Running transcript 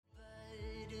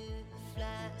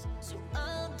So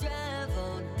I'll drive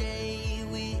all day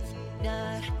with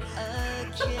not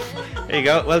a care. There you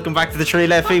go. Welcome back to the Three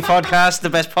Left Feet podcast, the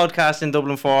best podcast in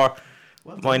Dublin 4.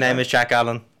 My name is Jack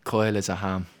Allen. Kyle is a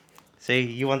ham. See,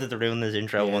 you wanted to ruin this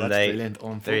intro one that's day. Brilliant.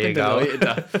 I'm There you fucking go. delighted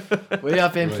that. We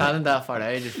have been planning that for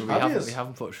ages, but Have we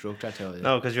haven't put structure to it.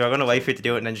 No, because you were going to wait for you to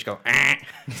do it and then just go, ah.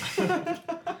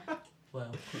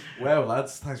 Well,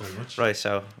 lads, thanks very much. Right,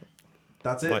 so,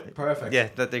 That's it. Perfect. yeah,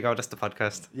 there you go. That's the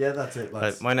podcast. Yeah, that's it,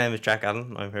 lads. My name is Jack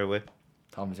Allen. I'm here with,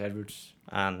 Thomas Edwards.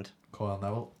 and Kyle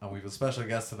Neville, and we have a special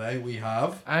guest today. We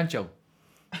have And Joe.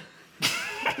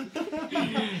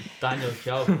 Daniel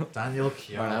Keogh. Daniel We're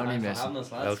Keogh. only Thanks missing. for having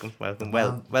us, lads. welcome. The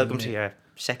Well, man, welcome the to myth. your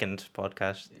second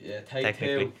podcast. Yeah, take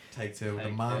Technically. two. Take two. The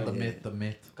Take man, two. the myth, the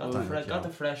myth. Got Daniel the Keogh.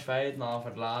 fresh fade and all for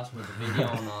the last with the video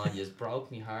and all. You just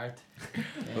broke me heart. Yeah,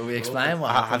 Will we broke explain it.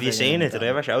 what Have happened you seen again? it? Did I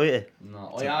ever show you?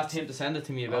 No, I asked him to send it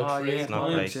to me about Oh, 3 yeah.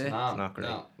 times. It's not great. No, It's not great.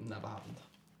 No, never happened.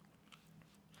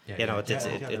 You know,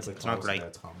 it's not great.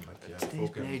 These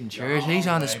bleeding chairs. He's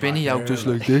on a spinny out just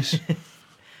like this.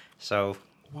 So,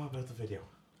 What about the video?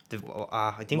 I think What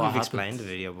we've happened? explained the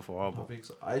video before, but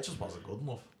I just wasn't good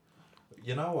enough.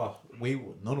 You know what?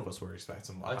 None of us were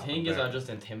expecting what I happened think is there. I'm just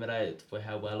intimidated by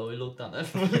how well I looked on it.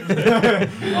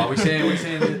 Oh, we seen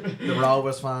the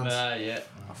Rovers fans. Yeah.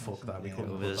 Oh, fuck that. We couldn't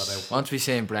It put was- that out. Once we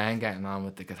seen Brian getting on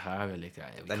with the guitar, we're like,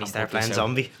 "Right, we then he can't started put this playing out."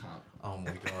 Zombie. Oh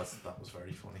my god, that was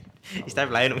very funny. He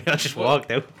started playing it, and I just walked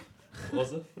out.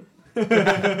 Was it?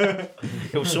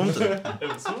 It was something. It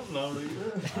was something already.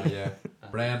 Oh yeah.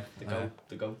 Bren. The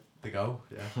go. The go.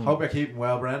 Yeah. Hope you're keeping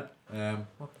well, Brent.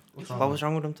 What's wrong? What was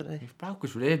wrong with him today? He broke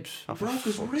his ribs. Oh, for broke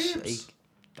his fuck's ribs? sake.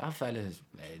 That fella's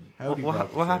bleeding. How did he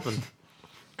break What his happened?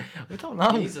 I don't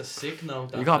know. He's a sick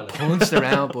note. He got punched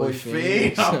around by Boy,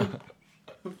 Phoenix.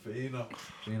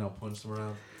 Fino punched him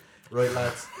around. Right,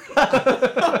 lads.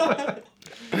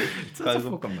 That's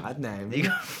a fucking mad name. He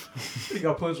got- He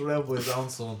got punched around by his own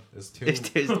son. His His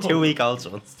 2-week-old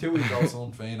son. 2-week-old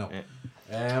son, Fino.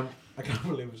 I can't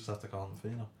believe we just had to call him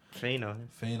Fino. Trino.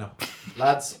 Fino.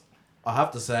 Lads, I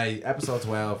have to say, episode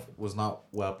 12 was not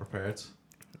well prepared.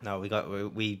 No,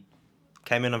 we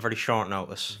came in on very short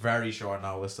notice. Very short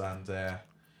notice, and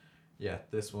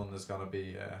this one is gonna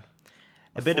be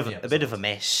A bit of funny a bit of a episode.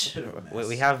 mess. A bit of a mess.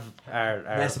 We have our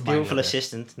Mess in beautiful Bangladesh.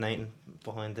 assistant Nathan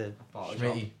behind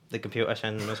Schmitty, the computer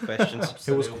sending us questions.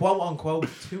 who was quote unquote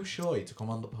too shy to come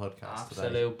on the podcast today.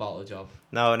 Absolute bottle job.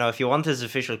 No, if you want his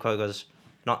official quote, goes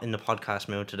not in the podcast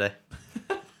mood today.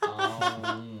 Oh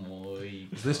my.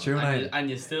 Is this true, and Nate? and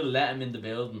you still let him in the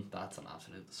building. That's an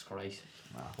absolute disgrace.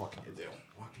 Nah, what can you do?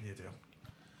 What can you do?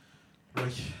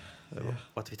 Right. Yeah.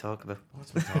 What do we talk about?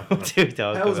 What's we talking What about? do we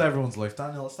talk How's about? everyone's life?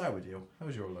 Daniel, let's start with you.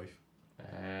 How's your life?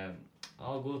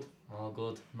 All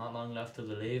good. Not long left till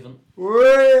the leaving.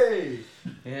 Way!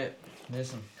 Yeah,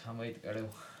 listen, can't wait to get out.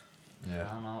 Yeah.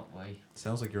 Cannot wait.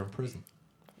 Sounds like you're in prison.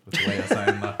 With the way you're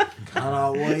saying that.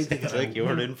 Cannot wait to It's get like out. you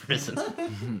were in prison.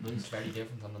 Life's very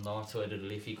different on the north side of the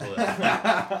Liffey Cut.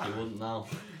 You wouldn't know.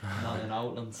 Not in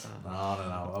Outlands. No.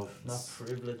 Oh, Not it's,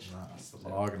 privileged. nah, it's the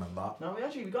bargain and that. No,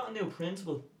 we got a new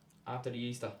principal after the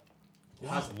Easter.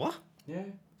 What? Yeah.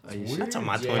 Are you That's a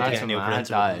mad Yeah, time to that's get a a new mad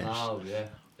principal. diet. Oh, yeah.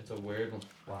 It's a weird one.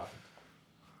 Wow.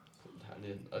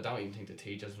 I don't even think the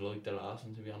teachers liked the last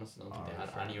one, to be honest. I don't think they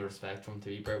had fair any respect for him, to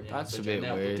be perfectly That's honest a with you. bit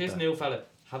Now, weird, But this that. new fella,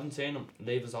 haven't seen him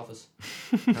leave his office.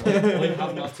 I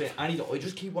have not seen any. I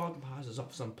just keep walking past his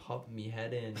office and popping my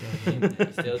head in. Do you know what I mean?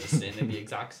 He's still just sitting in the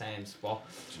exact same spot.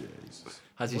 Jesus.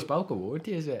 Has he spoke a word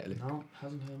to you yet? Like, No,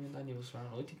 hasn't heard me and Danny was around.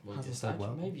 I think well, Hasn't he's a said statue.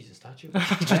 well. Maybe he's a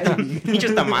statue. He's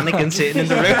just a mannequin sitting in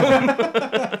the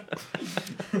room.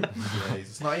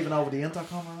 Jesus. Not even over the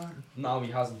intercom or anything? No,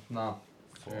 he hasn't. No.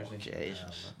 Seriously.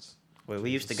 Jesus. Well, we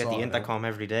used to get the Sort it out. intercom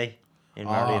every day in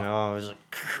Ah. Marley, I was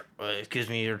like, excuse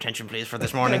me, your attention please for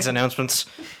this morning's announcements.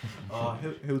 Oh,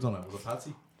 who done it? Was it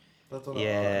Patsy? That done it?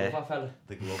 Yeah. Love that fella.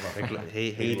 The Glover.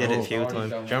 He did it a few Oh, times. Do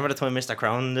don't you remember the time Mr.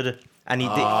 Crown did it? And he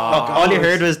did. Oh, all you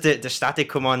heard was the static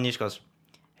come on. And he just goes,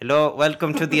 "Hello,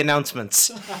 welcome to the announcements."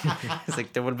 It's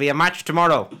like there will be a match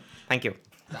tomorrow. Thank you.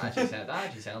 That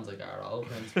actually sounds like our old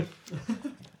principal.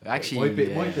 actually,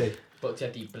 Might be. But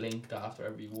except he blinked after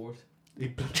every word.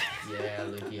 Yeah,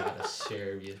 like he had a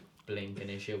serious blinking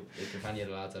issue. If any of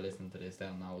the lads are listening to this,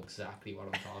 they'll know exactly what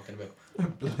I'm talking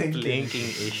about. Blinking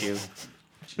issue.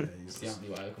 It's the Jesus. only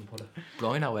way I can put it.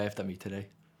 Brian waved at me today.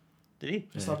 Did he?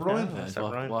 Is that Brian? I was Is that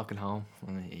Brian? walking home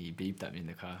and he beeped at me in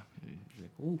the car. He was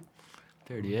like, "Ooh,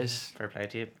 there he is." Fair play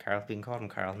to you, Carl. We can call him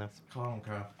Carl now. Call him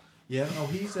Carl. Yeah, no,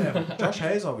 he's Josh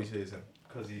Hayes always sees him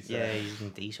because he's Yeah, he's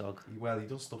in DSOG. he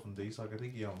does stuff in DSOG. I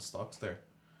think he owns stocks there.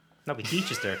 No, he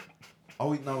teaches there.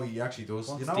 Oh no, he actually does.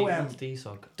 What's You know, what's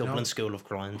DSOG? Dublin No. School of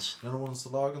Grinds. you know one's the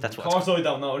login. That's Of what course I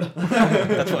don't know that.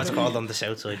 that's what it's called on the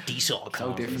south side. DSOG.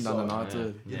 So different than the north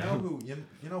side. You know who?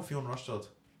 You know Fionn Rothschild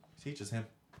teaches him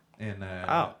in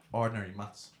Oh. ordinary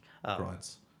maths. Oh,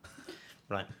 Grinds.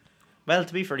 right. Well,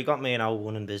 to be fair, he got me an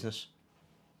O1 in business.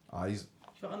 He's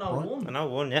You got an O1. An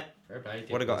O1, yeah. Fair play to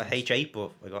you, Would have got a business. H8,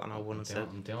 but I got an O1 instead.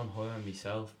 I'm down higher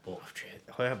myself, but Oh, shit.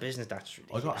 Higher business, that's I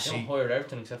got a I ridiculous. don't C. hire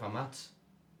everything except for maths.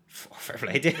 Fair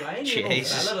play, dude. Flying you little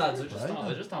Jesus. fella, lads. I just, Right, don't, I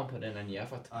man. just don't put in any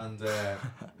effort. And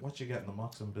what you get in the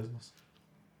mocks in business?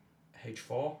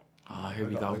 H4. Oh, here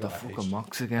we I go with the got fucking H-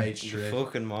 mocks again. H3.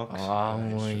 Fucking mocks. Oh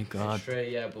my god.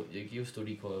 H3, yeah, but you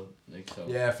study coil, like, so.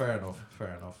 Yeah, fair enough.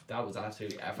 Fair enough. That was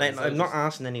absolutely effort. Mate, I'm not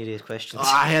asking any of these questions.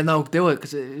 Ah, yeah, no, do it,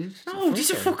 because it's No,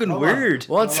 these are fucking Hold on. weird.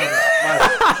 What?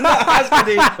 I'm not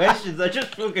asking these questions. They're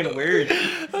just fucking weird.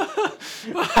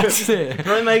 What's it?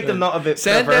 Try and make them not a bit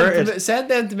perverted. Send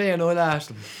them to me and I'll ask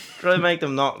them. Try and make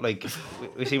them not like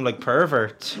we seem like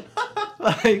perverts.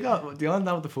 Like, oh, do you want to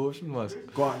know what the first one was?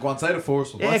 Go on, say the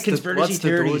first one. Yeah, What's conspiracy the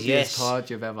theories, dirtiest yes.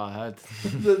 thought you've ever had?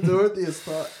 The dirtiest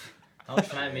thought. Don't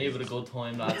try me with a good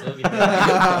time, lads.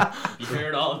 I'll be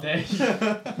heard all day.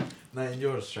 Nah,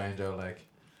 you're a strange old leg,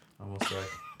 I must say.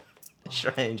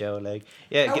 Strange old leg.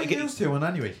 Yeah, How are you used to one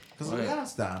anyway? Because Right. I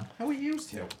asked Dan, how are you used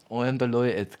to? I'm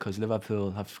delighted because Liverpool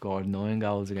have scored 9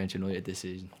 goals against United this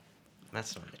season.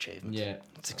 that's not an achievement. Yeah.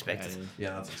 It's expected.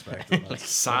 Yeah, that's expected. Like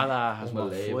Salah has what,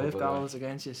 Unbelievable, 5 goals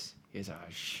against us. He's a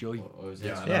shite. I was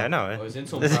Yeah, in, Yeah, I know. I Eh? was in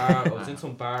some bar. I was in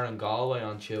some bar in Galway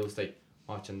on Tuesday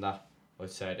watching that. I'd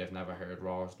say they've never heard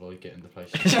roars like it in the place.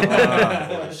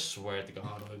 I swear to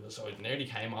God, I nearly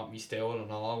came off me stool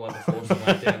and all when the first one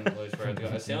went in. I swear to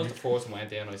God, as soon as the first one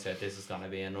went in, I said, "This is gonna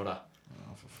be another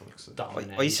Oh, for fuck's sake.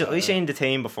 domination." I seen the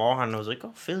team beforehand and I was like,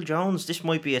 oh, Phil Jones, this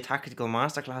might be a tactical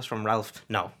masterclass from Ralph.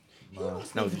 No. Man. No,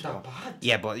 Not that bad.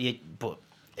 Yeah, but it No,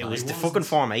 was he the wasn't. fucking I don't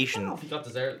formation. know if he got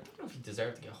deserved. I don't know if he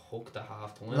deserved to get hooked at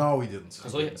half time. No, he didn't.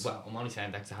 Because I'm only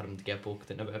saying that 'cause I had him to get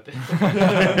booked in a bit.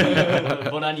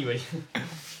 But anyway,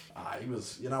 He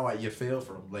was, you know what, you feel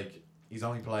for him. Like, he's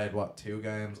only played, 2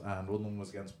 games, and one of them was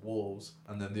against Wolves,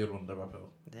 and then the other one, Liverpool.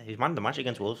 Yeah, he's man of the match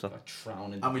against Wolves though. got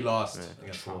thrown in. And we lost Yeah.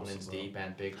 against Thrown Wolves. in as well. deep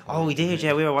end, big. Oh, we did,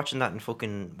 yeah. We were watching that in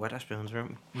fucking Wetherspoons,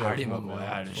 weren't we? Hardy fucking Maguire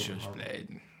hell, is fucking just horrible.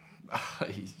 played.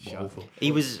 He's shot. Woeful.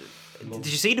 He was. Did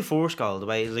you see the first goal? The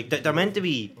way like they're meant to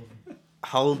be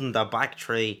holding their back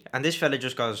three, and this fella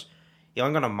just goes, "Yeah,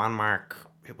 I'm gonna man mark."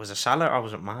 It was a Salah or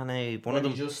was it Mane? One of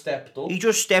them. He just stepped up. He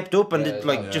just stepped up and did,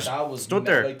 like yeah. just that was stood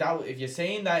there. Like that, if you're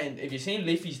saying that, if you're saying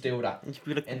Liffey's do that You'd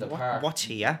be like, in the "What- park, what's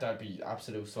he at?" that'd be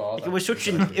absolute slaughter. Like, it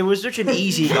was such an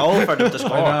easy goal for them to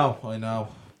score. I know.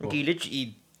 Like, he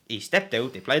literally he stepped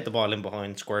out. They played the ball in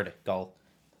behind, squared it, goal.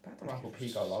 Better rock with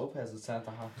Pico Lopez at centre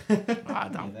half. Ah,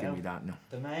 don't give me that now.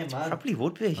 The main man. Probably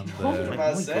would be. And, Oh my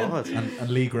 100%. god. and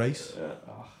Lee Grace.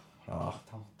 Don't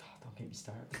get me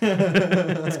started.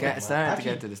 It's starting to Actually,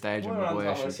 get to the stage where We're on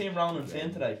Maguire top. I should... seen Ronan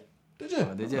Finn today. Did you?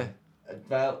 Oh, did you?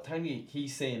 Well, technically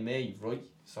he's saying me, right?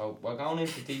 So we're going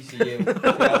into DCU.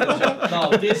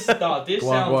 no, this Go on, sounds go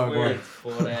on, go on. weird,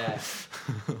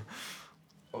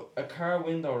 but a car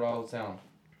window rolls down.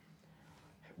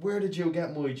 Where did you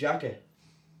get my jacket?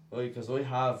 Because I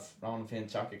have Ronan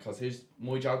Finn's jacket because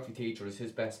my geography teacher is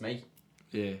his best mate.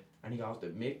 Yeah. And he goes,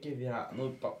 did Mick give you that?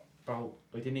 No, bro,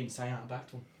 I didn't even say that back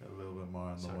to him. A little bit more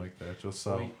on the Sorry. mic there, just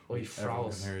so I everyone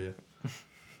froze. can hear you.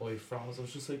 I froze. I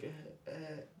was just like,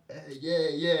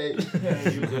 yeah. He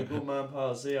was like, good man,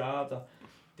 pal, see you after.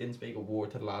 Didn't speak a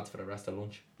word to the lads for the rest of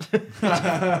lunch.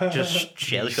 Just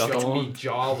shell shocked. My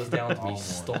jaw was down to Oh my my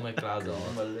stomach, lads. God.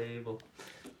 Unbelievable.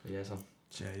 But yeah, so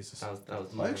Jesus. that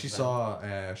was I actually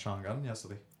saw Sean Gannon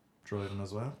yesterday driving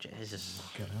as well. Jesus.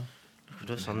 Fucking hell. Look at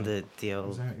us on the He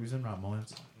was old in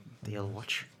Ramones.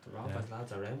 watch. the Robert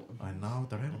lads are out. I know,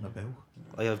 they're out and about.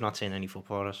 I have not seen any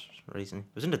footballers recently.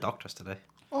 I was in the doctors today.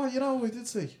 Oh, you know, we did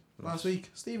see last week,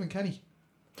 Stephen Kenny.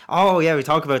 Oh yeah, we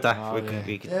talk about that. Oh, we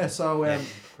could- Yeah, so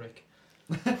Prick.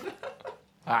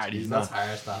 Ah, he's that's not.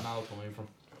 harsh. I That. know coming from.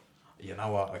 You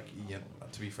know what?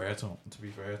 Like, to be fair to him, to be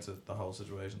fair to the whole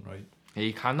situation, right?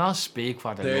 He cannot speak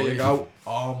for the There you life. go.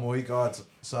 Oh my God!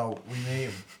 So we meet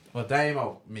him. Well,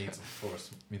 Damo meets him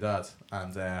first, my dad,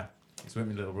 and he's with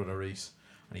my little brother Reese,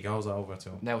 and he goes over to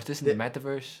him. Now, is this in the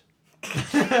metaverse?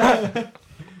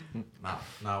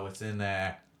 No, it's in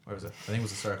where was it? I think it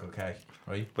was a Circle K,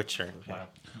 right? Which circle? Wow.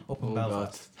 Up in Oh,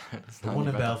 Belfast. It's The not one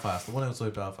in better. Belfast, the one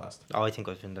outside Belfast. Oh, I think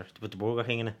I've been there. With the Burger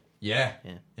King in it. Yeah,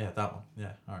 Yeah. yeah, that one.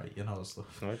 Yeah, all right, you know the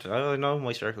stuff. Right. I know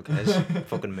my circle case.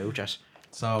 Fucking moochers.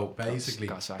 So basically,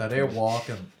 got sacked. that they're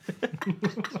walking.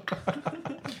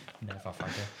 Never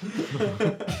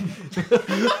forget.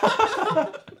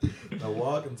 They're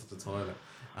walking to the toilet,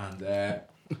 and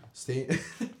Steve,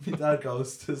 my dad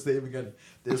goes to Steve again.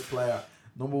 This player,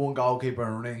 number 1 goalkeeper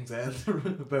in rings, and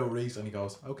about Reese, and he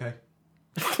goes, "Okay."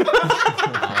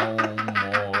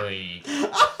 Oh my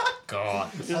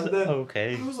god. And then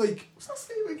Okay. I was like, "Was that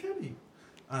Stephen Kenny?"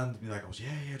 And my dad goes, "Yeah,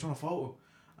 do you want a photo?"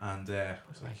 And I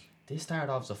was like, This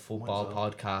started off as a football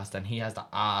podcast, and he has to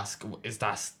ask, "Is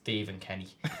that Stephen Kenny?"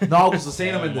 "No, because I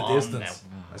seen him in the Come on distance.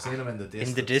 I seen him in the distance.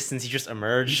 In the distance, he just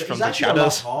emerged He's from the actually a lot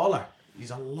shadows. taller.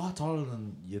 He's a lot taller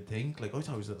than you'd think. Like, I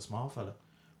thought he was a small fella.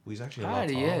 But he's actually a lot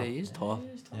taller. Yeah, he is tall.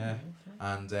 Yeah.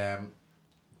 And then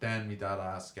my dad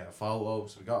asked to get a photo,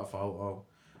 so we got a photo.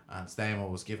 And Stamo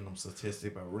was giving him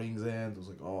statistics about rings in. I was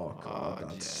like, oh god,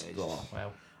 that's stop.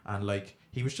 Wow. And like,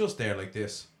 he was just there like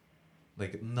this,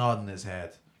 like nodding his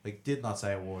head, like did not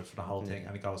say a word for the whole thing.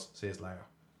 And he goes, "See you later."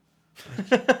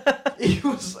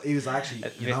 Like, he was actually,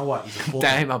 you know what? He's a fucking,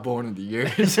 Damn, I'm born in the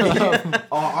year. oh,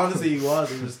 honestly, he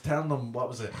was. He was telling them, what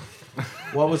was it?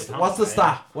 What's the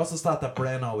stat? What's the stat that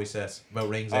Bren always says about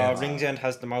rings in? Ringsend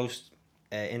has the most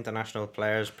international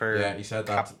players per Yeah, he said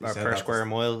that. He said per that. square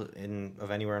mile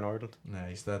of anywhere in Ireland. Yeah,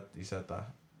 he said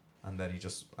that, and then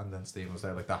then Stephen was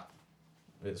there like that.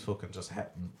 It's fucking just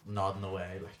nodding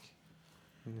away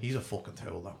like he's a fucking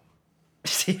tool though.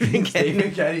 Stephen Kenny.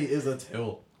 Stephen Kenny is a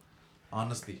tool.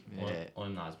 Honestly, Yeah.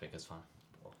 I'm not his biggest fan.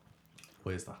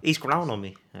 why is that? He's grown on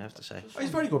me, I have to say. Oh, he's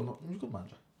very good. He's a good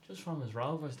manager. Just from his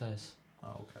Rovers days.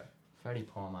 Oh, okay. Very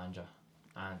poor manager.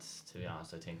 And to be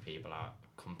honest, I think people are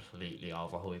completely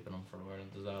overhyping him for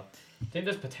Ireland as well. I think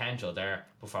there's potential there,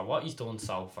 but for what he's done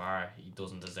so far, he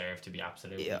doesn't deserve to be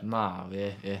absolutely Nah,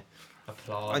 yeah.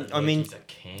 applauded. I mean- he's a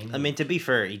king. I mean, to be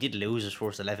fair, he did lose his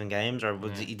first 11 games, or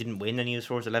he didn't win any of his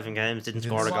first 11 games, didn't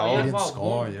score a didn't goal. He didn't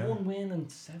score, yeah. One win in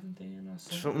 17 or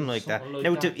something. Something like that. Something No,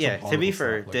 like that. to be horrible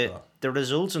fair, stuff like that. the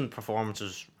results and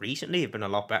performances recently have been a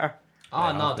lot better.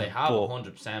 Oh, no, they have But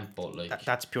 100%, but like,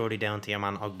 That's purely down to your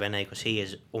man Ogbene, because he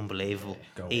is unbelievable.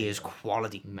 Go. He is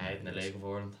quality. made in the League of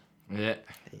Ireland. Yeah.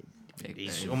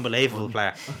 He's an unbelievable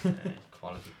player.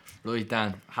 Quality. Right,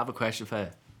 Dan, I have a question for you.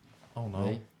 Oh no.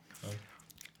 Right?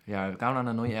 Yeah, going on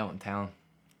a night out in town.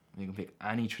 You can pick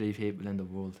any 3 people in the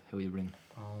world who you bring.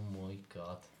 Oh my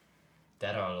god.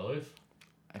 Dead or alive?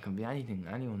 It can be anything,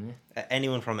 anyone,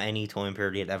 Anyone from any time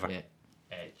period ever. yeah.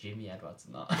 Jimmy Edwards,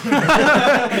 no. No, I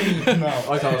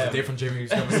thought it was a different Jimmy he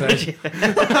was going to say.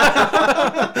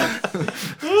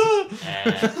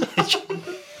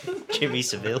 Jimmy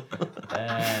Seville.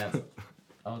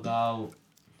 I'll go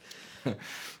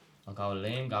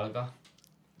Liam Gallagher.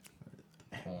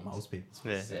 Most people.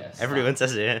 Yeah. Yeah, Everyone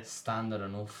says it, yeah. Standard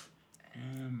enough. You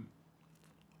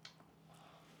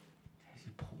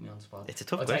put me on the spot. It's a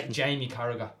tough I'd question. take Jamie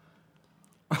Carragher.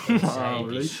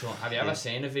 really? Have you ever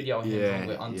seen a video of him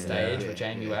Yeah, on yeah, stage yeah, with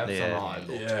Jamie yeah. Webb? Yeah. Oh, it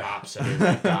looked Yeah.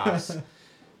 absolutely gas.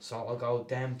 So I'll go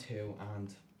them two,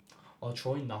 and I'll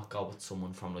try and not go with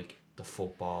someone from like the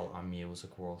football and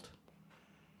music world.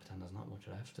 But then there's not much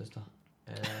left, is there?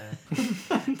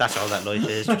 That's all that life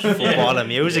is, just football and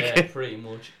music. Yeah, pretty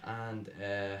much. And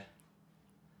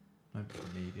Might be a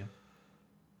comedian.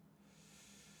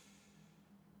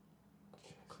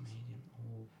 comedian.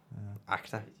 Oh,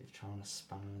 Actor. you've thrown a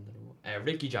spanner in the door.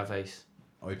 Ricky Gervais.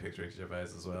 I picked Ricky Gervais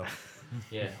as well.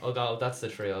 Yeah, I'll go. That's the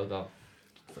three. I'll go.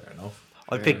 Fair enough.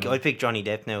 I pick Johnny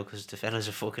Depp now because the fella's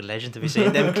a fucking legend. Have you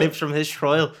seen them clips from his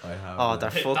trial? I have. Oh, they're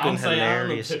fucking Don't say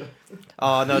hilarious. Arnold.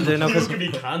 Oh no, they're not. He's Cause, gonna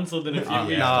be cancelled in a few Oh,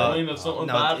 weeks' no. time if something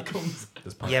No, bad it- comes.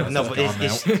 This podcast yeah, no, is but gone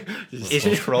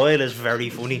his trial is very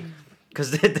funny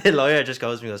because the lawyer just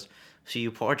goes to me and goes, "So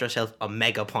you poured yourself a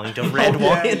mega pint of red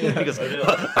wine?" He goes,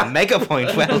 "A mega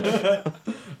pint? Well, now.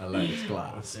 I like his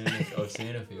glass. I've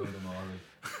seen a few of them already.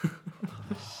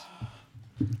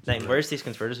 like, where's these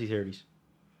conspiracy theories?"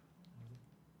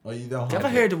 Oh, you don't You ever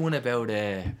have heard the one about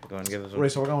Go on, give us it. one.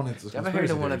 Right, so we're going into you ever heard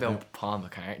the one conspiracy about Paul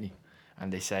McCartney?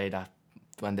 And they say that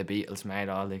when the Beatles made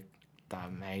all the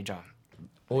that major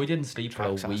Oh, we didnn't sleep for a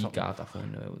Tracks or week something. after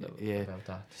finding out Yeah. about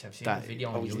that. I've seen That- the video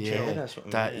Oh, on YouTube. yeah, that's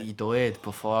what that he died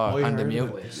before Oh, I and the heard music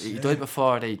about this. he died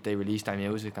before they released their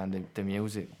music, and the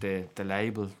music the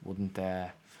label wouldn't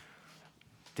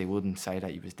they wouldn't say that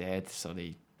he was dead, so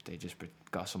they just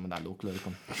got someone that looked like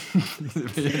him.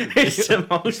 It's the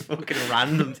most fucking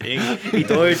random thing. He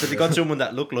died, but they got someone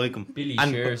that looked like him. Billy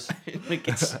And- Shears. Like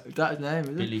it's That name, is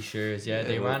it? Billy Shears, yeah.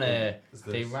 They Yeah, ran a Is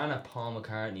they this- ran a Paul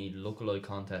McCartney lookalike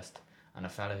contest, and a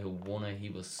fella who won it, he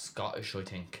was Scottish, I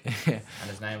think, and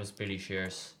his name was Billy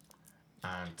Shears,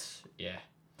 and yeah,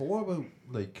 But what about,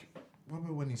 like, What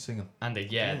about when he's singing? And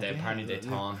apparently they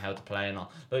taught him how to play and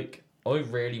all. Like, I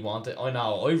really wanted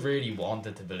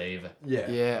to believe it.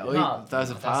 Yeah, No,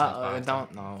 there's a that's part, not I bad.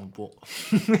 don't know, but...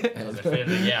 Because I feel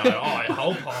like, I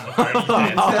hope Paul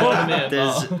McCartney's dead.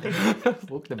 There's,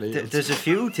 Fuck the Beatles. there's a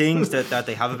few things that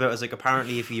they have about it. It's like,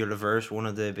 apparently if you reverse one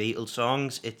of the Beatles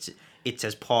songs, it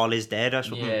says Paul is dead or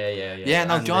something. Yeah,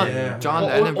 no, And, John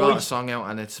Well, Lennon brought I- a song out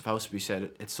and it's supposed to be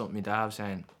said, it's something my dad was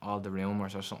saying, all the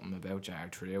rumours or something about you are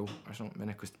true or something,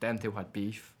 because them two had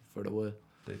beef for the while.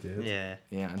 They did. Yeah.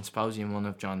 Yeah, and supposedly in one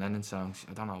of John Lennon's songs,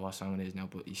 I don't know what song it is now,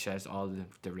 but he says all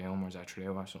the rumours are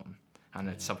true or something. And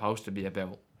it's supposed to be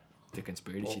about the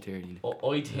conspiracy theory.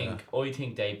 I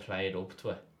think they played up to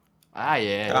it. Ah,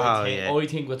 yeah. I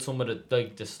think with some of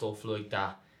the stuff like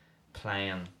that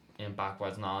playing in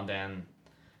backwards now and then,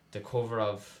 the cover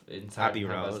of Abbey Inside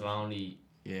Road. was Lonely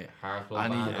Yeah. Heart Club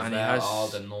And he- Band as and he well, has- all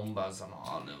the numbers and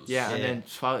all those. Yeah, and then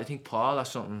I think Paul or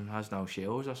something has no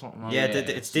shoes or something. Yeah, Yeah,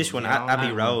 it's this one, you know, Abbey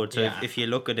and- Road. So yeah. if you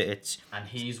look at it, it's And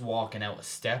he's walking out a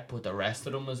step with the rest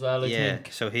of them as well, I yeah.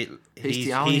 think. So He's he's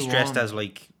the only dressed one. as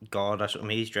like God or something.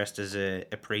 He's dressed as a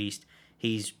priest.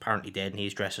 He's apparently dead, and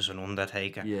he's dressed as an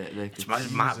undertaker. Yeah, like It's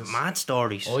mad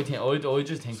stories. I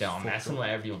just think they are messing with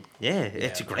everyone. Yeah,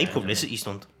 it's a great yeah. publicity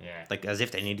stunt. Yeah. Like as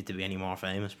if they needed to be any more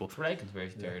famous. But Great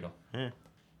conspiracy theory though.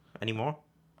 any more?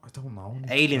 I don't know.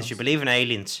 Aliens. You believe in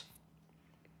aliens?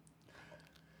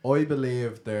 I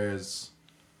believe there's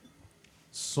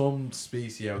some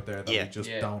species out there that Yeah. we just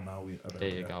Yeah. don't know about. There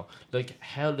you yet. go.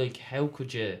 How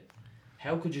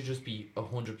could you just be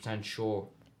 100% sure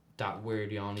that we're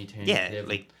the only thing Yeah, living?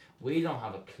 like- we don't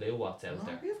have a clue what's out No,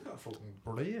 there. we've got fucking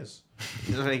breeze.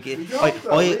 Like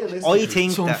don't I know, realistically.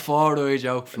 think some that 4-eye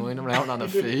joke flying around on the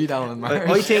feed down in Mars.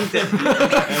 I think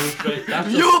that That's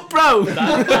You, bro!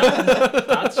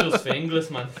 that's just for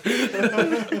English, man.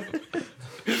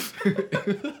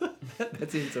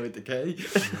 That's inside the cage.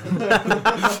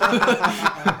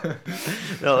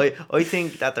 no, I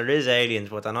think that there is aliens,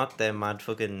 but they're not them mad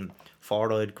fucking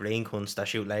 4-eyed green cunts that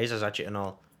shoot lasers at you and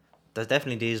all. There's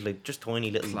definitely these like just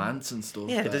tiny little Plants and stuff.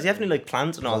 Yeah, there's definitely like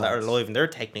plants and all that are Plants. alive, and they're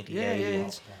technically Yeah, yeah,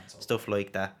 aliens, stuff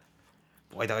like that.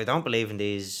 But I don't believe in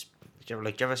these. Do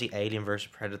you ever see Alien vs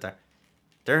Predator?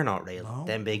 They're not real. No.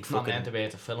 Them big It's not meant to fucking. be,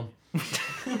 it's a film.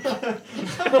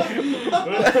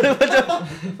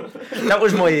 That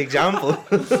was my example.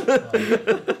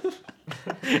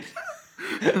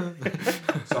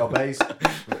 So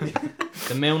basically,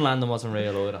 The moon landing wasn't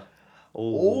real either.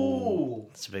 Oh,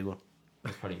 that's a big one.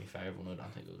 It's probably my favourite one. I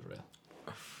don't think it was real.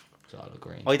 It's all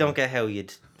green. I don't get how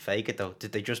you'd fake it though.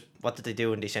 Did they just? What did they do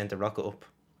when they sent the rocket up?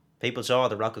 People saw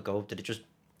the rocket go up. Did it just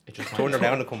It just turn went,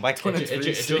 around and come back?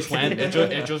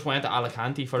 it just went to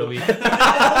Alicante for a week.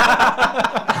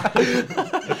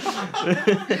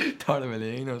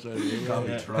 Torremolinos or can't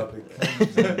be tropic.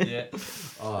 Yeah.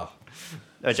 Ah,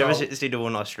 Did you ever So- see the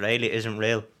one Australia isn't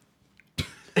real?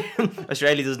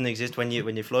 Australia doesn't exist. When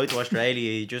you fly to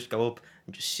Australia, you just go up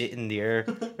and just sit in the air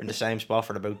in the same spot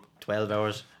for about 12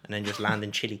 hours and then just land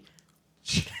in Chile.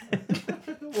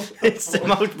 It's the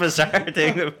most bizarre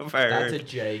thing I've ever That's a heard.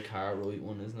 J. Cartwright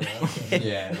one, isn't it?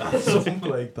 yeah, that's something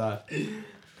like that.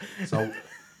 So,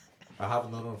 I have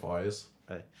another one for you.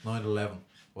 Right. 9/11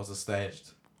 was it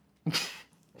staged? I'm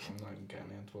not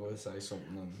getting into it. Say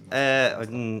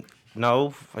something.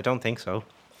 No, I don't think so.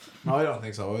 No, I don't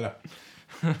think so either.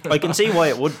 I can see why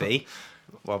it would be.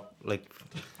 Well, like,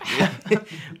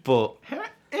 but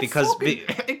because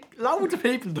loads of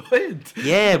people died.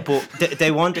 yeah, but they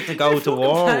wanted to go to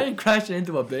war. Plane crashing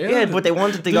into a building. Yeah, but they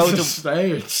wanted to go This to. is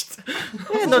staged.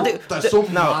 Yeah, no, There's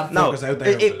some mad fuckers out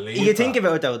there who believe You think that.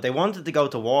 about it though, they wanted to go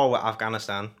to war with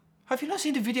Afghanistan. Have you not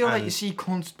seen the video that you And- see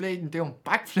cunts bleeding doing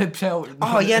backflips out?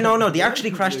 Oh yeah, no, they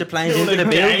actually crashed the planes into the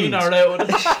buildings,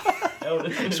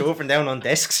 surfing down on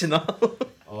desks and all.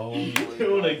 Oh,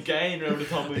 Doing a gain around the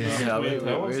top of Yeah,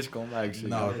 the where's scumbags?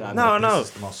 No. This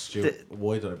is the most stupid.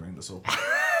 Why did I bring this up?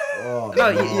 Oh,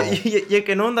 No, no. you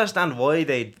can understand why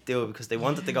they do it because they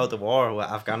wanted to go to war with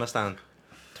Afghanistan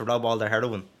to rob all their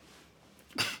heroin.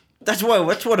 That's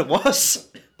what it was.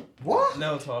 What?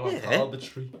 Now it's all on Yeah. Talbot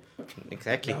Street.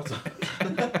 Exactly.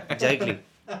 Exactly.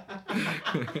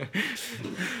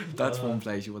 That's one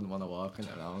place you wouldn't want to walk in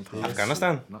around.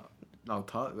 Afghanistan. No,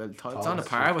 it's on a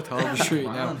par with Talbot Street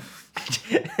now.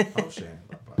 Tom Shane,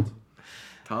 that bad.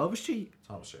 Talbot Street?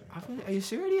 Tom Shane. Are you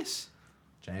serious?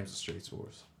 James the Street's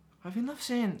worse. Have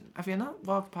you not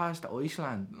walked past the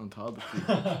Iceland on Talbot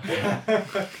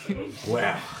Street?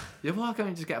 Wow. You walk out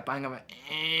and just get a bang of it.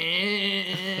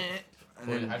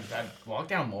 I'd walk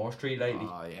down Moore Street lately.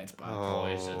 Oh yeah, it's bad. Oh.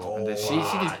 And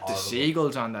the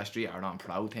seagulls on that street are on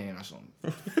protein or something.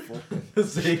 The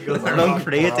seagulls They're on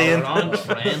creatine. They're on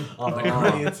trend. on the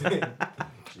creatine.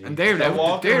 And they're They're out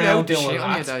walking to around shit doing on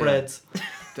you. rat spreads.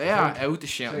 They are out to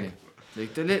shit on you.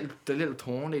 Like the little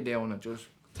Tony down it just.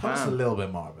 Tell us a bam. little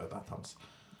bit more about that, Thomas.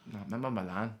 No, remember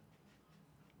Milan?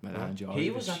 Milan George.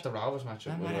 He was at the Rovers match.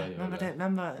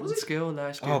 Remember in school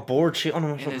last year? Oh, bored shit on him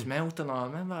or In his something. mouth and all.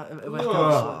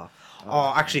 Remember?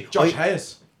 Oh, actually, Josh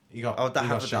Hayes. He got. Oh, that he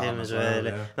got happened to shot him on as well.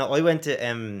 yeah. No, I went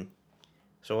to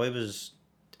so I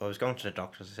was going to the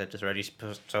doctor, as I said this already.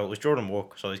 So it was during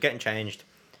work, so I was getting changed,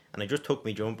 and I just took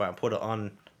my jumper and put it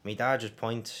on. My dad just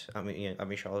points at me at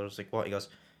my shoulder. I was like, "What?" He goes,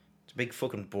 "It's a big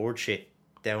fucking board shit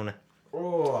down it."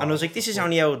 Oh, And I was like, "This is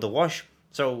only out of the wash."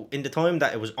 So in the time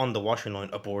that it was on the washing line,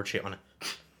 a board shit on it.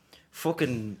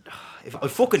 Fucking, I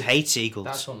fucking hate seagulls.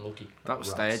 That's unlucky. That was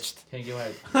Rats. staged. Think you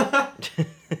out.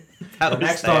 That the was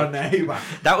next the- door neighbour.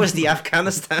 That was the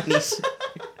Afghanistanis.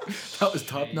 That was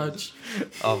top notch.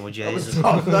 Oh my That was Jesus!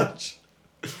 top notch.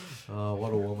 Oh,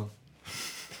 what a woman.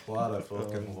 What a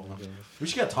fucking woman. We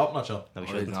should get top notch on. No, we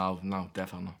shouldn't. No,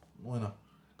 definitely not. Why not?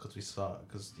 Because we saw,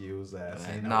 because you was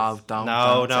saying No, don't.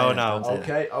 No, don't no, say it, no. don't say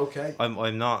that. Okay.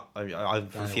 I'm not. I Daniel,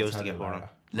 refuse tell to get me born. about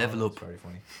it. Level That's up. very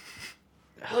funny.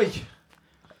 Like,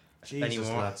 Jesus,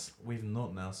 Anymore? lads, we've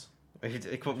nothing else.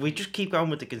 We just keep going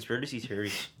with the conspiracy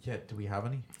theories. Yeah, do we have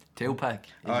any? Tupac.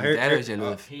 Oh, Is here- he dead or here- is he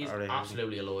alive? He's Alright.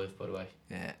 absolutely alive, by the way.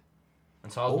 Yeah.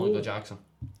 And so is Oh. Michael Jackson.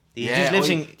 He just lives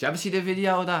in. Did you ever see the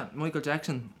video of that Michael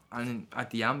Jackson and at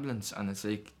the ambulance and it's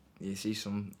like you see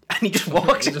some And he just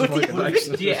walks Just out. Michael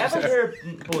Jackson. Do you ever hear,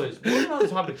 boys, we're on the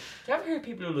topic, do you ever hear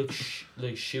people who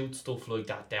like shoot stuff like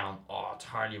that down? Oh, it's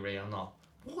hardly real, no.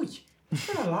 Why?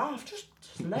 Just gonna laugh, just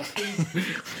let me.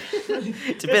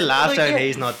 It's a bit laughed out.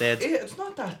 He's not dead. It's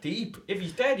not that deep. If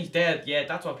he's dead, he's dead. Yeah,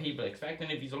 that's what people expect. And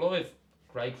if he's alive,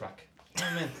 great crack. You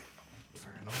know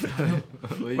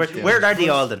what I mean? Where are they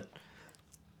all then?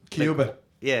 Cuba.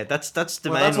 Yeah, that's the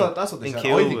Well, main that's what they in said.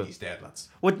 Cuba. I think he's dead, lads.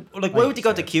 Like, why would they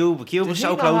go to Cuba? Cuba's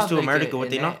so close to America, would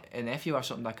they not? A nephew or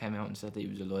something that came out and said that he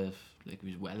was alive, like he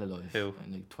was well alive Who?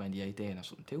 in like 2018 or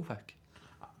something. Tupac.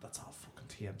 That's all fucking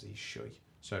TMZ shite.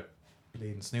 So,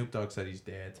 bleeding Snoop Dogg said he's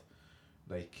dead.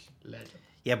 Like, Legend.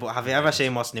 Yeah, but have you ever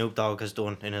seen what Snoop Dogg has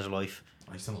done in his life?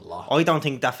 he's done a lot. I don't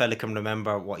think that fella can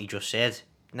remember what he just said.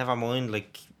 Never mind,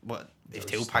 like, what if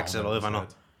There was Tupac's stone in alive his or not.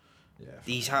 head. Yeah.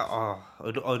 He's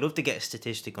I'd love to get a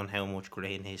statistic on how much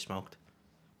grain he smoked.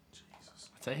 Jesus.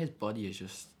 I'd say his body is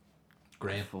just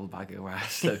Grain. full bag of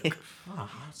ass. Like, Ah,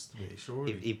 has to be,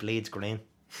 surely. He bleeds grain.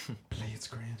 Blades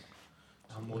grain.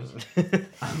 I'm with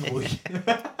And we.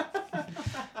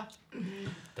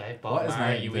 Dave What Bob is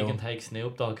Marley, name we can doing? take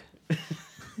Snoop Dogg.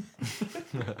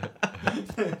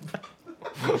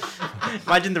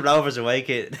 Imagine the Rovers awake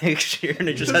it next year and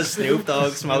it just has Snoop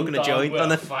Dogg smoking a Snoop Dogg joint with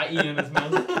on a it. fatty in his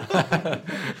mouth. Oh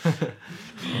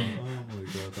my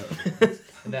god.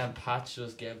 And then Patch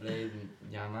just get blading.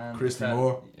 Yeah, man. Christy That-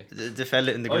 Moore. The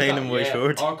fella in the I green thought, and white yeah,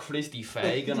 shirt. Or Christy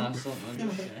Fagan or something.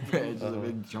 just a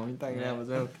big joint hanging out of his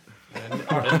mouth.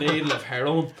 Or the needle of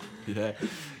heroin. Yeah.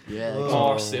 Yeah.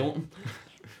 Oh. Or something.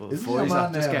 Isn't your Boys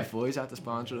man, just get boys out to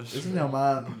sponsor us. isn't your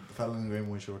man, the fella in the green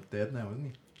one short, dead now,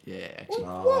 isn't he? Yeah, actually.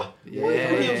 Oh.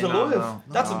 Yeah, no.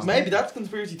 That's maybe that's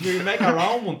conspiracy theory. Make our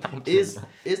own one. Is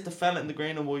the fella in the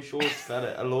green and white shorts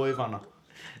fella alive or not?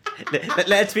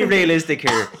 Let's be realistic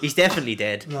here. He's definitely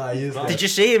dead. Nah, he is Did Did you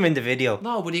see him in the video?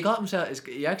 No, but he got himself.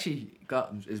 He actually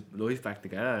got his life back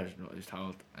together. I was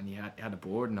told, and he had a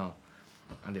board and all,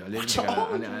 and they were living together.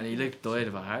 And he like died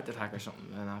of a heart attack or something.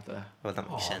 And after that, Well, that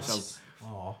makes sense. so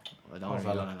Oh, I don't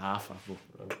really want to laugh at,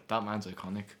 but that man's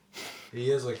iconic. he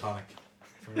is iconic.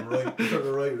 For the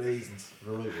right reasons.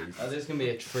 For the right reasons. This is gonna be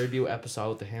a tribute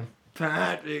episode to him.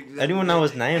 Patrick. Anyone know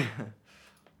his name?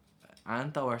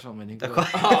 Anto or something. I think. The it was.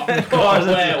 Oh God!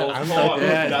 Well, I'm God,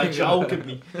 yeah. you're joking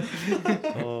me.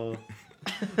 Oh.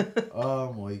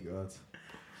 Oh my god.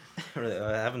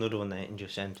 I have another one that I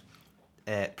just sent.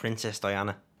 Princess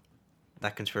Diana.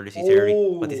 That conspiracy theory.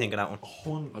 What do you think of that one?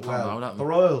 I don't know Well, that the one.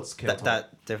 royals killed That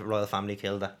the royal family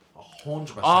killed her.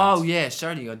 100%. Oh yeah,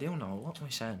 sorry, I do know. What am I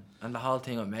saying? And the whole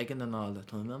thing with Megan and all that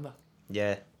time, remember?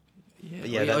 Yeah.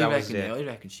 Yeah, I that was, reckon. yeah. I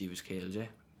reckon she was killed. Yeah.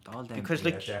 All them. Because, Yeah,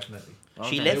 like, definitely. all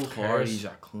she them left Tories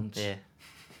hers. are cunts. Yeah.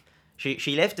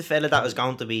 She left the fella that was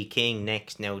going to be king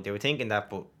next. Now, they were thinking that,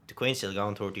 but the Queen's still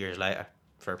gone 30 years later.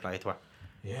 Fair play to her.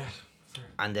 Yeah.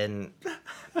 And then...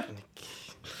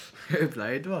 Who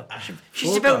played what?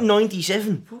 She's about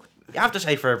 97. You have to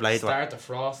say fair play to her. Start the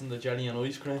frost and the jelly and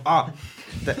ice cream. Oh,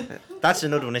 that's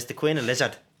another one. It's the Queen a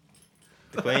lizard.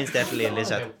 The Queen's definitely a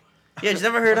lizard. Yeah, you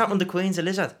never heard that one? The Queen's a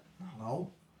lizard.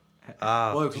 No.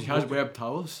 Ah. Well, because she has webbed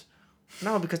toes.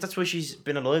 No, because that's why she's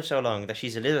been alive so long, that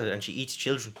she's a lizard and she eats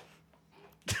children.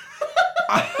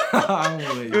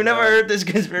 You've never heard this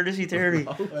conspiracy theory?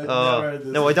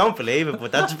 No, I don't believe it,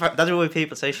 but that's why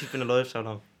people say she's been alive so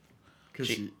long. Because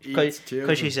she eats Because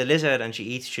children. she's a lizard and she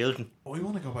eats children. Oh, we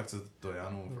want to go back to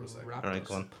Diana one for a second. Alright,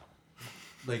 go on.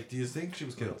 Like, do you think she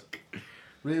was killed?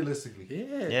 Realistically.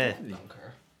 Yeah. Yeah. definitely. Don't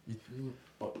care.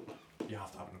 But you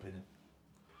have to have an opinion.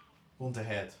 One to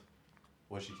head.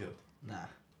 Was she killed? Nah.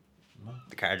 No.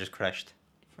 The car just crashed.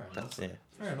 Fair That's enough.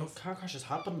 Fair enough. Car crashes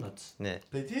happen, lads. Yeah.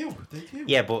 They do.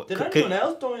 Yeah, but Did anyone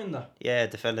else die in that? yeah,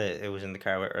 the fella who was in the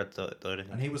car with her died. I And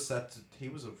think. he was set. He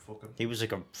was a fucking. He was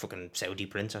like a fucking Saudi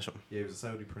prince or something. Yeah, he was a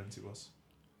Saudi prince. He was.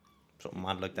 Something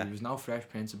mad like that. He was no Fresh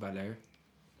Prince of Bel-Air.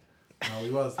 No,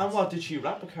 he was. And what, did she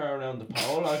wrap a car around the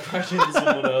pole or crash into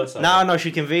someone else? No,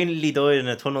 she conveniently died in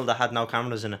a tunnel that had no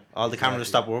cameras in it. All the cameras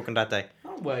stopped working that day.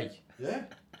 No way. Yeah.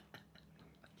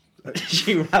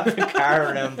 She wrapped the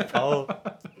car around the pole.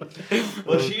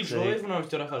 Was she driving or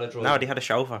did I have a drive? No, they had a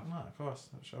chauffeur. No, of course.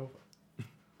 That show.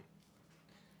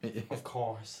 Of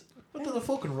course. But they're the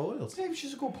fucking royals. Maybe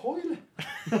she's a good pilot.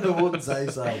 I wouldn't say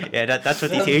so. Yeah, that's what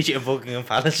they teach you in Buckingham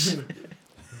Palace.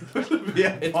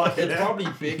 Yeah, It's probably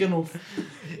big enough.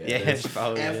 Yeah, it's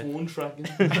probably. F1 tracking.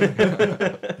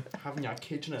 Having your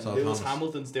kitchen and So Lewis Thomas.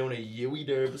 Hamilton's doing a Yui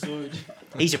there beside you.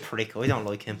 He's a prick. I don't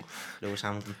like him, Lewis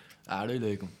Hamilton. I do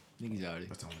like him. I think he's alright.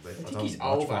 I think he's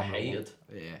overhated.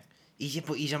 Yeah.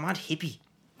 But he's a mad hippie.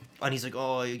 And he's like,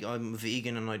 oh, I'm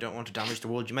vegan and I don't want to damage the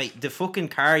world. You mate, the fucking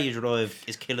car you drive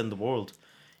is killing the world.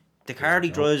 The car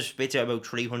he drives spits out about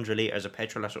 300 litres of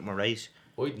petrol or something a race.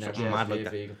 I'd never Something mad be like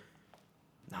that. vegan.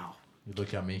 No. You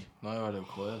look at me. No, I don't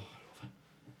coil.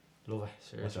 Love it, What's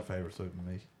seriously. your favourite type of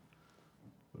meat?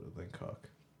 Other than cock.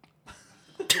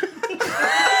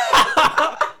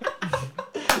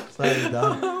 Sorry,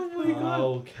 Dan.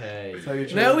 Okay.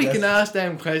 Now we can ask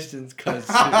them questions because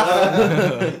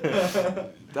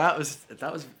that was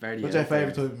very. What's your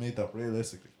favourite type of meat, though?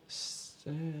 Realistically.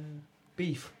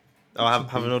 Beef. Oh,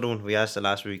 have another one. We asked it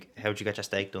last week. How'd you get your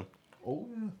steak done? Oh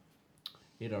yeah.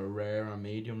 Either rare or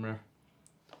medium rare.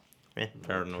 Yeah,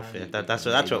 fair enough. Yeah, that's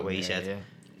what we said. Yeah.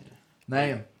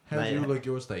 Naim, how do you Naim. like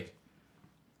your steak?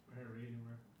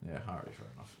 Yeah, alright, fair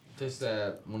enough. This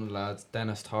one of the lads,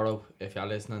 Dennis Toro. If you're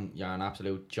listening, you're an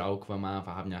absolute joke of a man for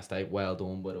having your steak well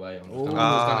done. By the way, I'm just gonna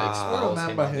I expose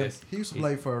remember him. him. On this. He used to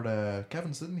play for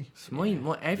Kevin Sydney. So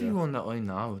everyone that I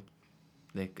know,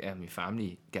 like my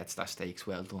family, gets their steaks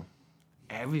well done.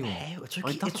 Everyone. Hey, it's I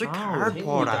like don't it's like know. I think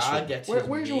cardboard. my dad Actually. gets his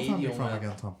Where's your family medium from well.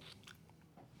 again, Tom?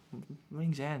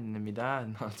 Rings in and my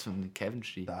dad, not from the Kevin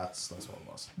Street. That's what it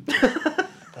was.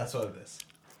 That's what it is.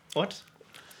 What?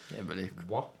 Yeah, but like,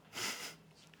 What?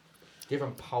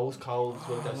 Different postcodes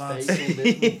with their lads. steaks and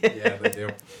different. Yeah, they do.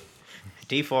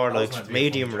 D4 That was likes meant to be a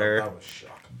medium funny joke. rare. That was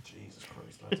shocking. Jesus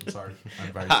Christ, lads. I'm sorry.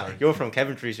 I'm very Ha, sorry. you're from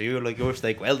Coventry, so you like your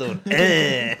steak well done.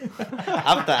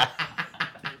 Have that.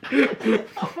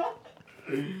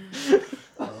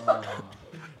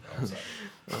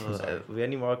 I'm sorry. We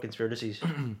any more conspiracies?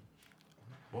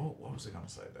 Whoa, what was I going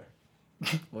to say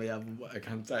there? well, yeah, I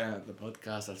can't say it on the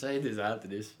podcast. I'll say this after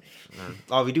this.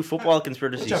 Oh, we do football What's your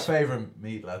conspiracies. favourite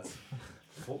meat, lads?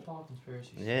 Football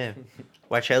conspiracies. Yeah.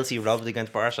 Where Chelsea robbed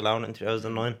against Barcelona in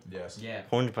 2009. Yes. Yeah.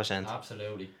 100%.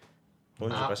 Absolutely.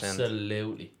 100%.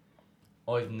 Absolutely.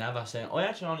 I've never seen. I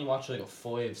actually only watched like a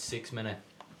 5-6 minute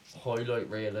highlight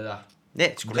reel of that. Yeah,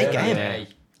 it's a great Yeah, game. Yeah.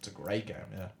 It's a great game,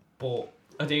 yeah. But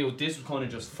I think this was kind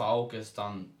of just focused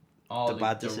on all The the,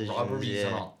 bad the decisions, robberies yeah.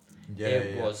 and all. Yeah,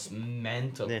 it yeah. was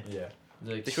mental. Yeah. Yeah,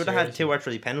 Like, They should have had seriously. 2 or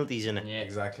 3 penalties in it. Yeah.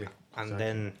 exactly. And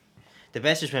then the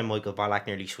best is when Michael Ballack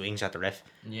nearly swings at the ref.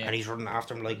 Yeah. And he's running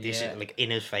after him like this, Yeah. like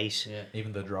in his face. Yeah.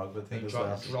 Even the Drogba thing as Dro-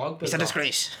 well. Drogba It's a got-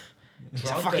 disgrace. It's a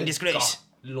Drogba fucking disgrace.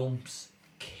 got lumps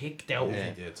kicked out Yeah,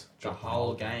 of he did. the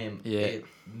whole game. Yeah.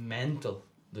 Mental.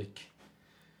 Like,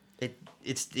 It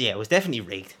was definitely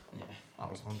rigged. yeah. I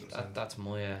was 100%. That's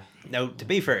my. Now, to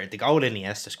be fair, the goal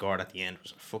Iniesta scored at the end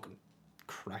was a fucking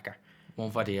cracker. One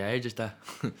for the age, is that?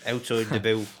 Outside the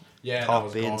boot. Yeah, Top that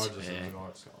was bins. gorgeous. Yeah. It was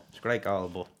gorgeous. It's a great goal,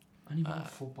 but Any more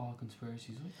football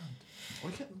conspiracies? I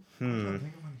can't. I can't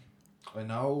think of any. I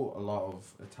know a lot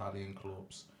of Italian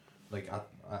clubs, like at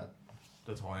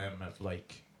the time,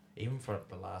 like even for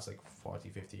the last like 40,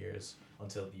 50 years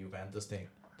until the Juventus thing,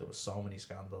 there was so many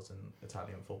scandals in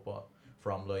Italian football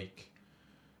from like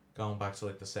going back to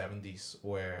like the 70s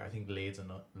where I think Leeds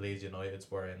United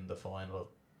were in the final of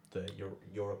the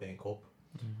European Cup,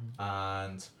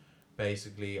 and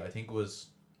basically I think it was.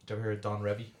 Did you ever hear of Don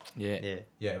Revy? Yeah. yeah,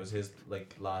 Yeah, it was his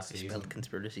like last I season. spelled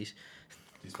conspiracies.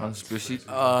 These Conspiracy.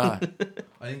 Panthers.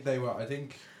 I think they were. I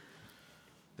think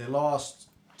they lost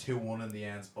 2-1 in the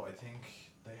end, but I think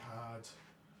they had,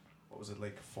 what was it,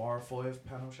 like 4 or 5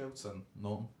 penalty shoots and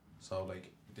none. So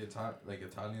like the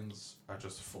Italians are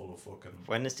just full of fucking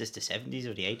When is this? The 70s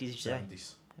or the 80s? You say?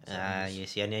 70s. You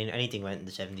see, anything went in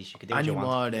the 70s. You could do what you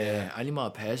want. Any more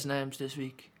pairs names this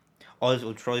week?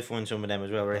 I'll try to find some of them as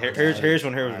well. Right, here's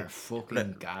one. Here's one.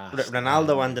 Fucking gas.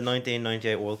 Ronaldo won the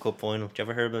 1998 World Cup final. Did you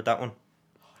ever hear about that one?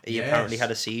 He apparently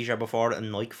had a seizure before it,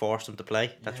 and Nike forced him to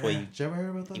play. That's why Did you ever hear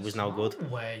about that? he was no good. No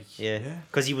way. Yeah,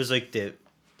 because he was like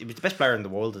he was the best player in the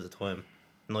world at the time.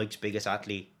 Nike's biggest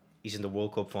athlete. He's in the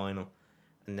World Cup final,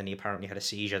 and then he apparently had a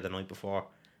seizure the night before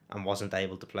and wasn't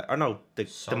able to play. Or no,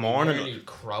 the morning. He really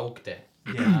croaked it.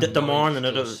 Yeah. The morning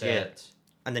of just it, yeah. said,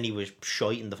 And then he was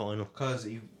shite in the final. Because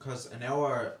an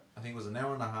hour, I think it was an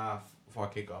hour and a half before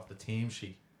kickoff, the team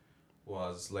sheet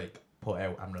was like put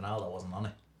out and Ronaldo wasn't on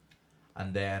it.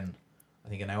 And then I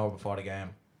think an hour before the game,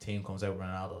 team comes out,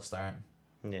 Ronaldo starting.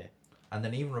 Yeah. And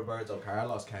then even Roberto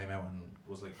Carlos came out and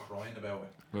was like crying about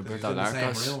it. 'Cause he was Roberto in the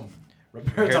same Larcos. room.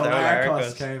 Roberto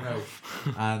Larcos came out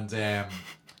and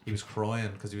he was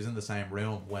crying because he was in the same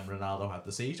room when Ronaldo had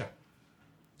the seizure.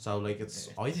 So like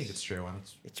I think it's true, and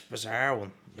It's a bizarre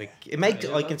one. Like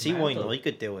I can see why mental. Nike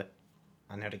could do it,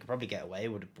 and how they could probably get away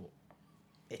with it, but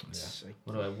it's like,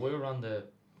 By the way, we were on the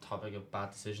topic of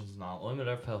bad decisions and all. I'm a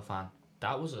Liverpool fan.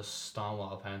 That was a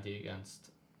stonewall penalty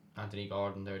against Anthony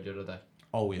Gordon there the other day.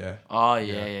 oh yeah, Oh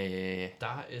yeah.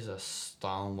 That is a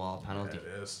stonewall penalty.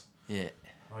 yeah, it is. Yeah.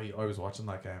 I was watching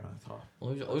that game and I thought,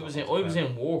 I was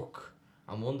in work,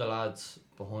 and one of the lads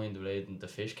behind the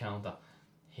fish counter,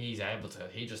 he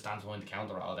just stands behind the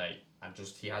counter all day and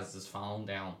he has his phone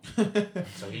down,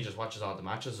 so he just watches all the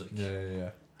matches. Like,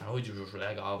 yeah. and I just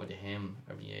leg over to him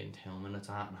every 8 and 10 minutes.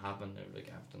 That and happened. They were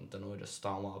like after denied a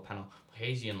Stonewall penalty.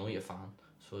 He's a United fan,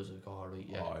 so I was like, all right,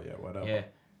 yeah, Oh yeah, whatever. yeah.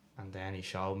 And then he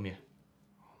showed me.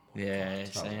 Yeah, That was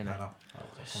saying a it.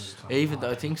 penalty. Even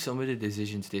though I think some of the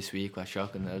decisions this week were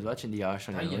shocking. I was watching the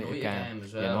Arsenal That United United game. game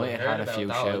as well. United I heard had a about few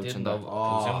that. I shouts didn't and know. that. I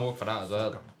was in work for that as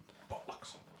well.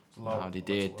 Bollocks. No, they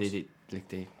did. Like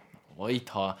they, I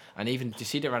thought, and even do you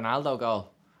see the Ronaldo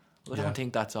goal? I Yeah. don't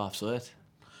think that's offside.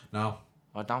 No.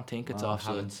 I don't think it's I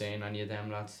offside. haven't seen any of them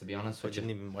lads, to be honest I with you.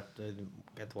 didn't even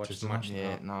get to watch Just the match.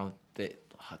 Yeah, no, I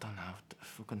don't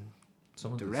know.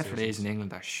 Some of The the referees decisions- in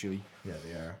England are shy. Yeah,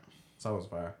 they are. So was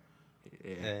fair.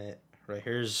 Yeah. Right,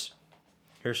 here's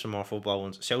some more football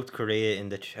ones. South Korea in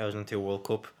the 2002 World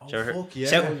Cup. Oh, So fuck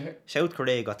yeah. South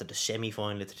Korea got to the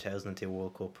semi-final of the 2002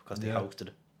 World Cup because they Yeah. hosted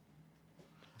it.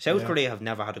 South Yeah. Korea have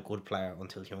never had a good player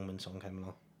until Heung-min Son came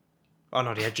along. Oh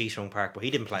no, they had Ji-sung Park, but he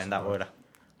didn't play in that either.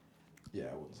 Yeah,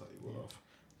 I wouldn't say he would have.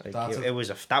 Like,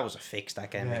 That's that was a fix,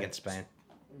 that game Yeah. against Spain.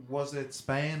 Was it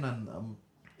Spain and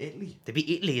Italy? They beat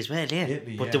Italy as well, yeah.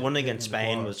 Italy, But yeah. the one Italy against in the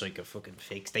Spain quarters. was like a fucking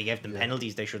fix. They gave them Yeah.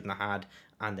 penalties they shouldn't have had,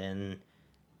 and then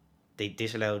they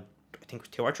disallowed, I think,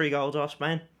 2 or 3 goals off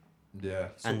Spain, Yeah.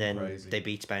 and then crazy. they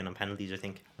beat Spain on penalties, I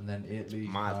think. And then Italy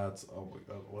Mad. had. Oh my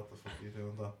god, what the fuck are you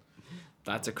doing that?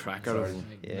 That's a cracker. Sorry. Of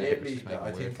one. Yeah. Italy, Just make a I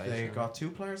weird think face they now. got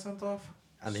 2 players sent off.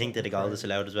 And I think that the goal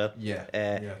disallowed as well. Yeah.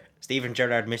 Uh, Steven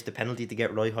Gerrard missed the penalty to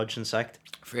get Roy Hodgson sacked.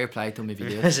 Fair play to him if he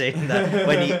did. Saying that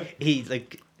when he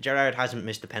like Gerrard hasn't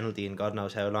missed a penalty in God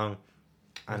knows how long,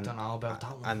 I and don't know about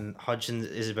that one. and Hodgson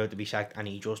is about to be sacked, and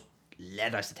he just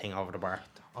led us the thing over the bar.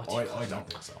 I I don't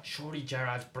think so. Surely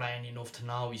Gerard's brain enough to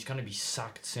know he's going to be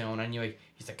sacked soon anyway.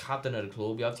 He's the captain of the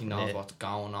club. He obviously knows Yeah. what's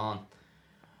going on.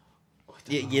 I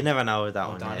don't You know. never know with that I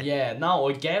one. don't- Yeah. yeah, no,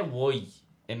 I get why.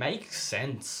 It makes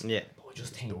sense. Yeah. But I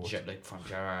just think, like, from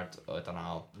Gerard, I don't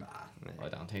know. Nah. I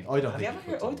don't think. I don't Have think you ever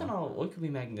he heard? puts I it don't on. know. I could be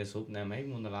making this up now. Maybe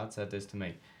one of the lads said this to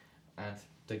me, and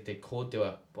they could do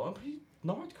it. But I'm pretty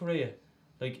North Korea,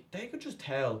 like they could just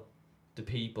tell the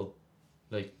people,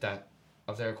 like that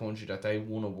of their country that they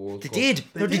won a World They Cup. did.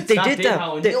 They No, did. They That did did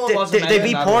how I that. knew it wasn't They made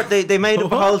beat in Port. that. They made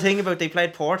up a whole thing about they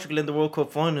played Portugal in the World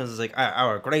Cup final. It's like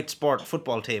our great sport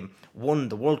football team won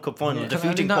the World Cup final,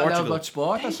 defeating not allowed Portugal. about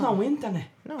sport or There's something? no internet.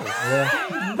 No,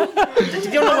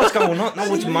 you don't know what's going on.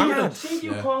 No, it's mad. See if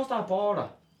you Yeah. cross that border,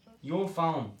 your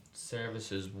phone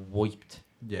service is wiped.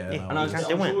 Yeah. Yeah. No, And I'm it is.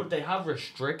 They went. sure they have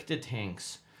restricted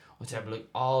things. I'd say like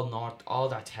all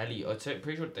that telly. I'd say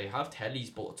pretty sure they have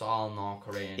tellies, but it's all North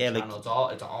Korean Yeah, like-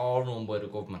 channels. It's all run by the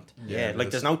government. Yeah, it like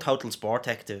is. there's no Total Sport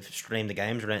Tech to stream the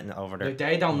games or anything over there. Like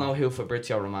they don't know who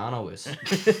Fabrizio Romano is,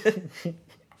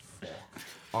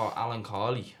 or Alan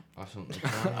Cawley or something.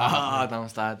 Ah, don't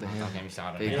start the Don't get me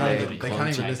started. They They play can't, it they can't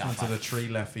even Like listen that to the fact. 3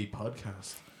 Left Feet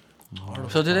podcast.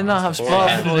 So did they not have Poor sport?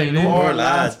 lads. before they knew? Poor Poor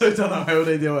lads. lads. I don't know how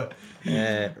they do it.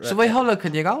 So wait, how long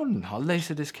can you go on holidays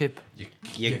to this kip? You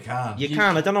You can. You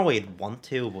can. I don't know why you'd want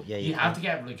to, but yeah, You you have can. to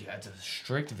get like it's a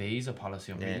strict visa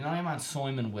policy. Yeah. You know your man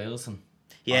Simon Wilson.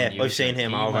 Yeah, on I've seen YouTube,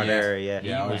 him he over went- there. Yeah.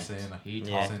 Yeah, I've went- seen it. He Yeah.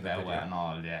 talked Seen the about video. it and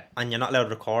all, yeah. And you're not allowed to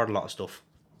record a lot of stuff.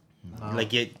 No. Like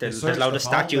They there's search a load the of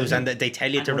phone, statues, they- and they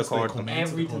tell you to once they record come them. in-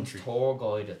 into the Everything's country. tour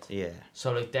guided. Yeah,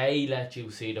 So like they let you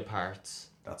see the parts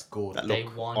That's good. That they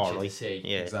look want you to alright. see.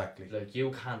 Yeah, Exactly. Like you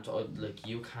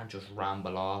can't just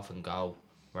ramble off and go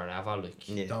wherever. Like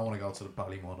yeah. You don't want to go to the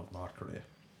Ballymun of North Korea.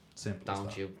 Simple as don't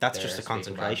that. you? That's dare just a speak bad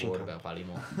concentration word camp. about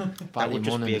Ballymun. That would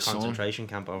just Ballymun be in a the sun. concentration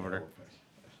camp over there.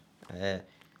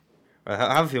 Well,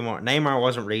 I have a few more. Neymar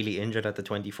wasn't really injured at the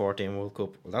 2014 World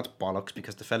Cup. Well, that's bollocks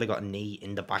because the fella got a knee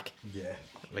in the back. Yeah.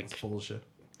 Like- Like bullshit.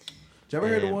 Did you ever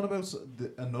hear the Um, one about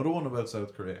another one about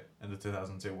South Korea in the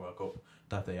 2002 World Cup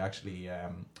that they actually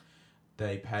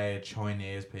they paid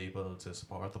Chinese people to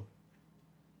support them?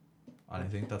 And I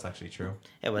think that's actually true.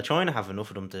 Yeah, well, China have enough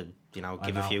of them to, I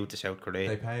give a know. few to South Korea.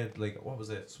 They paid like what was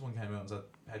it? Someone came out and said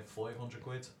paid 500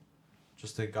 quid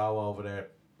just to go over there,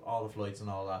 all the flights and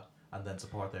all that, and then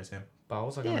support their team.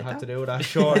 Bows are Yeah, gonna have that- to do that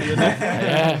shortly.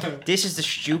 Yeah. This is the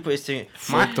stupidest thing.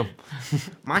 Fuck them.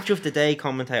 Match of the day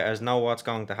commentators know what's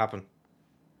going to happen.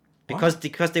 Because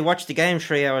they watch the game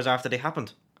 3 hours after they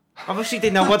happened. Obviously they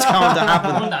know what's going to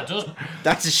happen. that just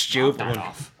That's a stupid that one.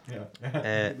 off.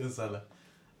 Yeah. This fella,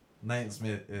 Nathan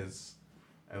Smith is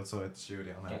outside the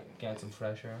studio now. Get some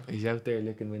fresh air. He's out there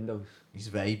licking windows. He's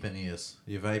vaping. He is.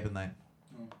 You vaping, Nathan?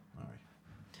 Alright.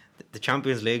 The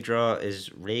Champions League draw is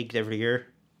rigged every year.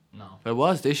 No. It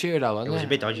was this year though, It wasn't it? was a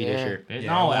bit dodgy this year. Bit,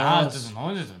 Yeah, no, it it was. doesn't know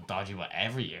it's dodgy, but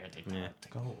every year they Yeah.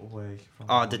 Go away from.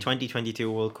 Oh, the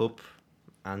 2022 World Cup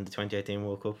and the 2018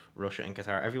 World Cup, Russia and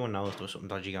Qatar. Everyone knows there was something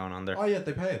dodgy going on there. Oh yeah,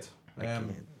 they paid. Like,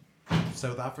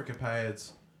 South Africa paid.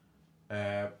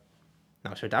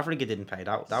 no, South Africa didn't pay.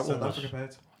 That South one was... Africa paid.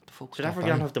 What the fuck was South that Africa bang?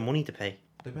 don't have the money to pay.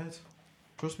 They paid.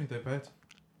 Trust me, they paid.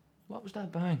 What was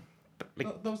that bang?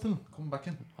 Like, That was them coming back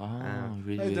in. Oh, Hey,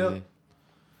 really? Dale. really.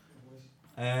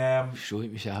 Um,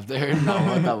 Shoot myself there. No,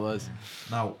 what that was.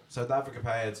 no, South Africa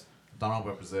paid. Don't know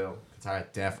about Brazil.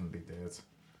 Qatar definitely did.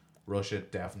 Russia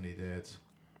definitely did.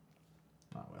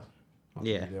 Oh well. What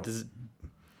can yeah. you do? There's-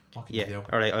 What can Yeah. you do?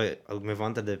 Alright, I'll move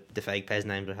on to the fake Pez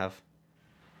names I have.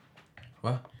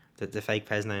 What? The fake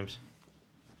Pez names.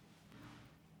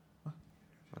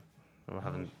 We're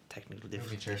having technical Move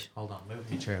me chair. difficulties. Hold on, move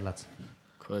me chair, lads.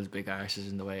 Quill's big arse is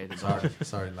in the way of the Sorry,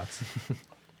 sorry, lads.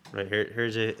 Right,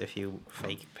 here's a few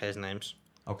fake Pez names.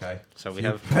 Okay. So we You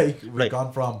have... fake. We've right.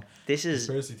 gone from This is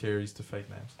conspiracy theories to fake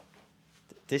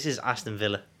names. Aston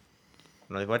Villa.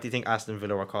 Right, what do you think Aston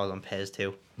Villa were called on Pez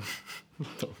 2?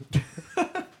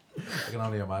 I can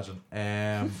only imagine.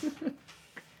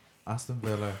 Aston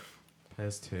Villa,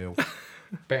 PS2.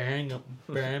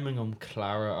 Birmingham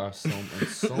Clara or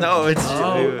something. No, it's...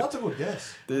 Oh, that's a good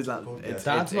guess. There's That's a good guess.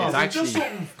 That's not- It's actually just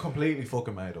something completely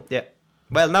fucking made up. Yeah.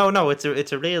 Well, no, it's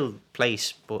a real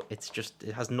place, but it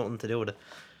has nothing to do with it.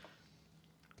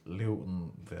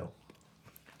 Lutonville.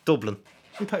 Dublin.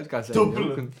 I thought he was gonna say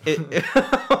Dublin.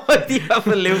 Why do you have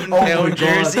a Luton Oh my Town God.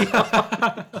 jersey?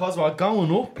 Cause we're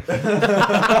going up.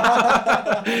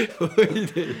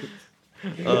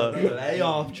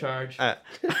 Layoff charge.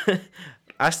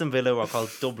 Aston Villa were called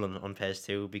Dublin on PES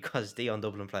 2 because Dion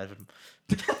Dublin played with them.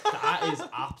 That is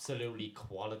absolutely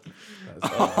quality.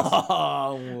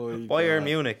 Oh my Bayern God.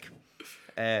 Munich.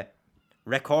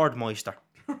 Rekordmeister.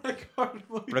 I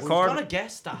was Record. gonna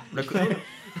guess that.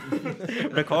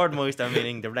 Rekordmeister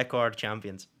meaning the record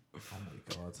champions. Oh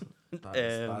my god.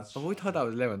 That's Oh, I thought that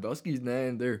was Lewandowski's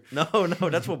name there. No,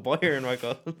 that's what Bayern were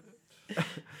called.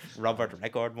 Robert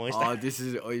Rekordmeister. Oh, this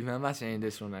is. I remember saying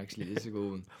this one actually. This is a good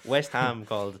one. West Ham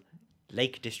called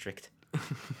Lake District.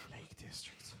 Lake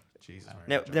District. Jesus.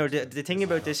 Now the thing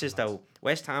about this is though,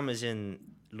 West Ham is in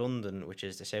London, which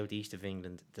is the southeast of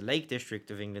England. The Lake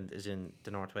District of England is in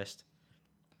the northwest.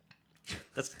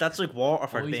 That's like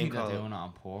Waterford I being think they're called. doing it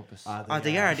on purpose. Oh,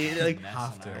 they are. They like.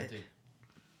 Have to.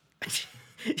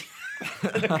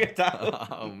 Look at that one.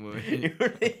 Oh man. You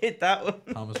really hit that one.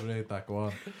 Thomas read that, go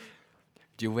on.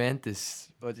 Juventus.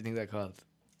 What do you think they're called?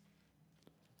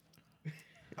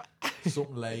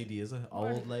 Something lady, is it?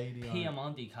 Old lady. or-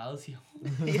 Piemonte Calcio.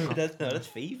 Yeah, that's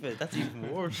FIFA. That's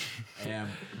even worse. Do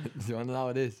you want to know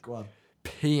what it is? Go on.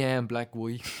 PM Black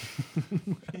White.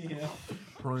 Yeah.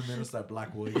 Prime Minister Black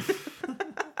White.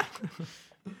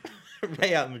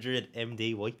 Real Madrid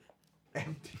MDY.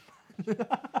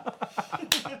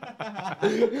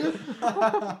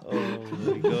 Oh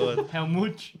my god. How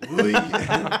much?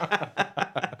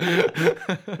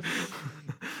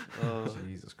 Oh.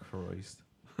 Jesus Christ.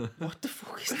 What the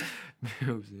fuck is that?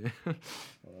 Museum.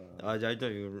 I don't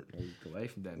even. Go away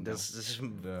from them.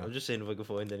 I'm just saying if I can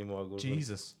find any more good ones.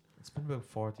 Jesus. It's been about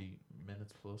 40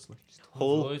 minutes plus. Like.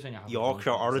 Hull, Always when you have a Yorkshire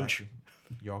drink. Orange.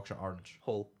 Exactly. Yorkshire Orange.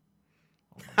 Hull.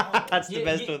 That's the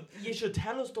best one. You should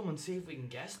tell us them and see if we can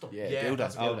guess them. Yeah, Yeah, do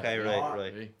that's that. good. Okay, You right, are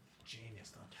right.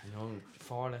 Genius, that. You know,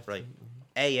 4 left. Right.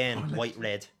 AN, white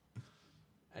red.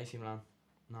 AC Milan.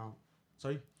 No.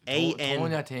 Sorry. Tony,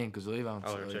 AN, I think, because I haven't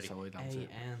Oh, tried, sorry. so I don't say.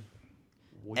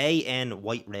 AN. AN,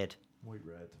 white red. White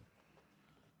red.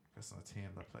 That's not a team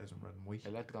that plays in red and white.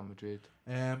 Atletico Madrid.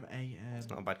 It's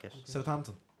not a bad guess.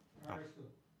 Southampton.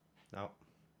 No.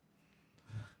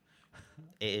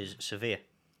 It is Sevilla.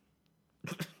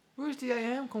 Where's the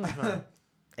AM coming from?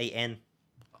 AN.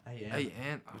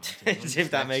 AM. As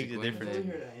if that makes a I difference.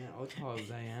 thought it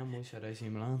was AM. We said AC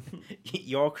Milan.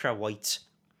 Yorkshire Whites.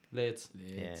 Leeds.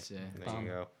 Leeds, yeah. There you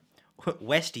go.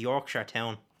 West Yorkshire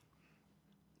Town.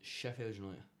 Sheffield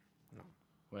United.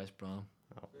 West Brom.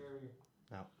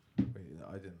 Wait,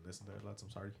 I didn't listen there, lads.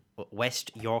 I'm sorry.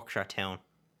 West Yorkshire Town.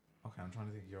 Okay, I'm trying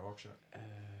to think of Yorkshire.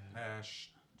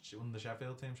 Wasn't the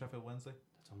Sheffield team Sheffield Wednesday?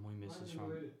 That's on my missus from.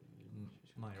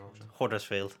 Not Yorkshire.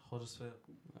 Huddersfield. Huddersfield.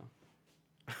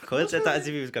 Kyle said that as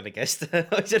if he was going to guess that.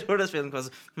 I said Huddersfield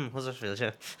because, Huddersfield,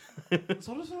 yeah. Is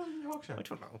Huddersfield in Yorkshire? I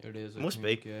don't know. It is. I Must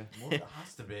think, be. Yeah. It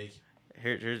has to be.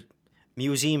 Here's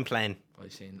Museum Plan.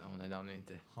 I've seen, I don't need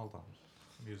to. Hold on.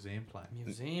 Museum plan.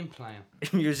 Museum plan.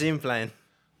 Museum Plan.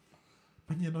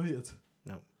 Man United.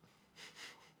 No.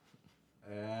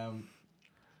 I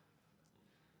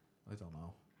don't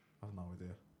know. I have no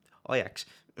idea. Ajax.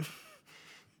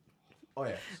 Oh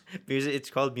yeah. It's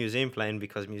called Museum Plan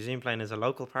because Museum Plan is a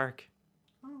local park.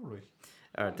 Oh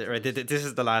right. This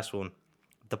is the last one.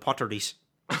 The Potteries.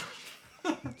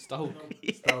 Stoke.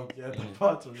 Stoke, yeah, the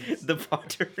Potteries. The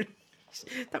Potteries.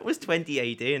 That was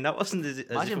 2018. That wasn't as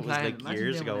if it was like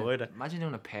years ago either. Imagine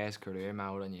doing a past career,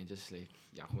 Mauro, and you just like,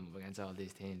 yeah, coming up against all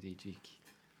these teams each week.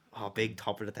 Oh, big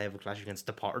top of the table clash against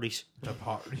the Potteries. The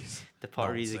Potteries. The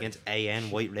Potteries against AN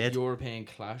White Red. European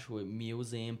clash with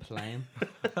museum plan.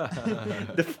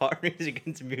 The Potteries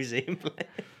against Museum Plan.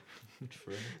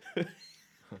 True.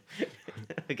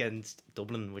 Against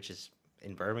Dublin, which is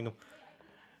in Birmingham.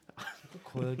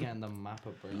 Coyle getting the map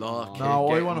of Britain. Lock. No,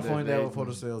 I Getting want to the find out if Leiden.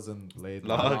 Huddersfield's in Leiden.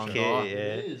 Okay,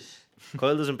 It yeah. is.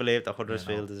 Kyle doesn't believe that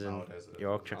Huddersfield is in No, it is.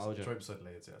 Yorkshire. Oh, yeah. Tribe beside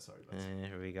Leeds, yeah, sorry. Lads.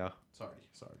 Here we go. Sorry.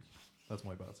 That's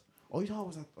my bad. I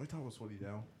thought it was fully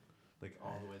down. Like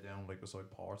all the way down, like beside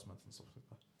Portsmouth and stuff like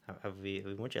that. Have we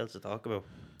much else to talk about?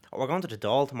 Oh, we're going to the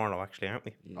Dáil tomorrow, actually, aren't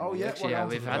we? Oh, yeah, Actually, we're yeah, down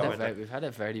to we've the had Dáil. we've had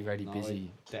a very No, busy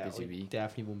I week.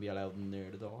 definitely won't be allowed near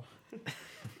the door.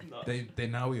 They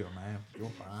know you're man. You're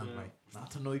bad, mate. Not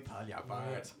tonight, pal. You're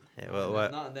bad. Yeah, well,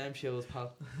 Not in them shows,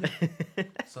 pal.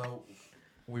 So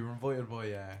we were invited by.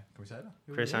 Can we say that?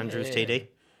 Who Chris we- Andrews, yeah. TD.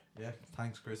 Yeah,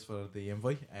 thanks, Chris, for the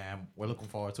invite. We're looking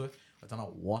forward to it. I don't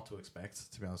know what to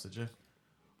expect, to be honest with you.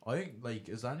 I like.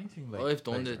 Is there anything like? I've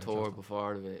done the like, tour interesting?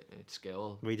 before of it at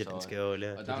school. We did so in school,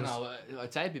 yeah. I don't know.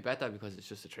 I'd say it'd be better because it's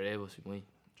just the three of us. We might.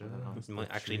 I don't know. We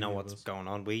might actually know what's going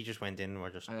on. We just went in,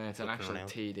 we're just And it's an looking actual around.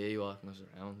 TD walking us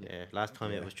around. Yeah, last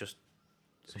time it was just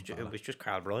it was just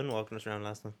Carl Bryan walking us around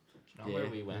last time. You know where Yeah.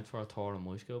 we went for a tour in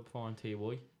my school before in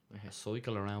TY? A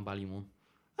cycle around Ballymun.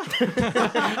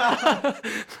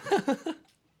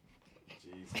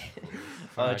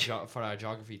 For our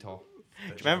geography tour. Do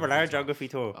you remember our geography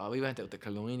tour? Oh, we went out to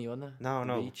Killiney, wasn't it? No, The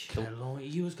no. beach.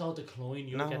 You was go to Cloyne,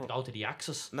 you No. get to go to the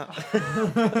Axis. No.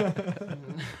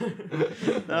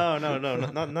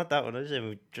 no, not that one. I just,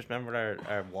 we just remember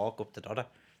our walk up to Dodder.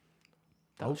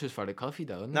 That was just for the coffee,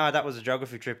 though, wasn't No, that was a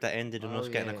geography trip that ended in Oh, us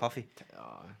getting a yeah. coffee. it?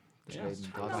 Oh, the Yeah, Leiden it's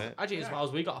Dodder. Yeah. Actually, as well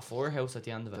as we got a firehouse at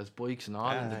the end of it. There's bikes and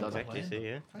all in the Ah, Dodder. exactly, see,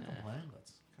 yeah. Can't complain,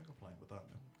 lads. Can't complain with that.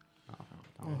 Now.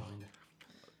 Don't mind it.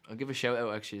 I'll give a shout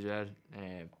out actually as well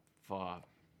for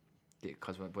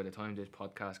because by the time this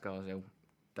podcast goes out,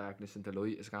 Darkness into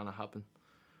Light is gonna happen.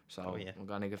 So Oh, yeah. I'm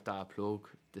gonna give that a plug.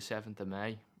 The 7th of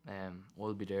May,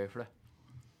 we'll be there for it,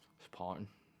 supporting.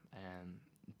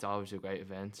 It's always a great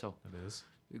event, so It is.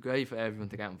 it'll be great for everyone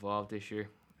to get involved this year.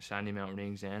 Sandy Mountain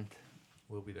Rings End,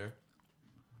 We'll be there.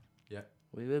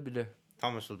 we will be there.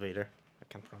 Thomas will be there. I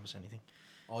can't promise anything.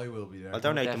 I will be there. I'll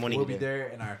donate the money. We'll be there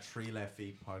in our 3 Left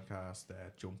Feet podcast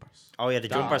jumpers. Oh yeah, the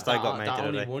jumpers that I got made that the other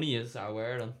only day. money is I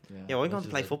wear them. Yeah, we're Which going to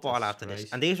is play a football after this.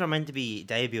 disgrace. And these were meant to be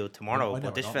debuted tomorrow, I but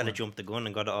never this got fella one. jumped the gun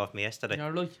and got it off me yesterday.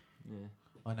 You're like, Yeah.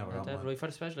 I never got dead one. right for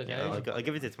the special Yeah, occasion. I'll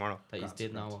give it to you tomorrow. That you Grants,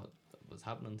 did know grants. what was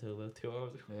happening until about 2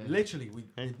 hours ago. Yeah. Literally, we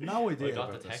had no idea I got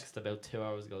about the this. text about 2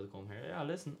 hours ago to come here. Yeah,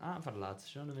 listen, for the lads,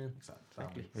 do you know what I mean?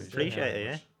 Exactly. Appreciate it,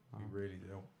 yeah. We really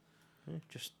do.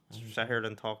 Just sat here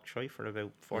and talked shy for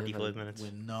about 45 minutes.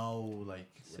 With no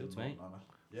Suits with me. nothing on it.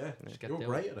 Yeah, Just you're get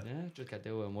great at it. Yeah, just get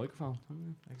there with a microphone.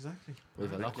 Exactly.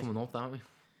 We've a lot coming up, don't we?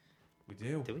 We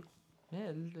do. Do we?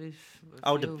 Yeah,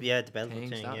 Oh, the Belfast things,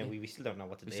 thing. don't Yeah, we? we still don't know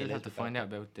what the We deal still is have to with find out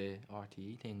Belfast. about the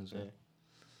RTE thing as well. Yeah.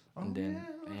 Oh, And then,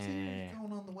 yeah, let's see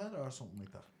going on the weather or something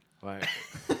like that.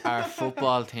 Right. Our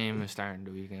football team is starting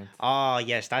the weekend. Oh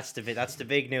yes, that's the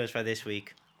big news for this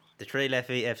week. The Trail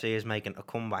FC is making a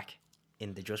comeback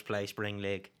in the Just Play Spring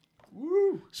League.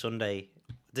 Woo! Sunday.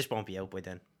 This won't be out by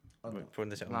then. Oh, no. We're putting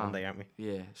this out on No. Monday, aren't we?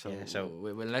 Yeah, so, Yeah, so-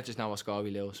 we'll let you know what score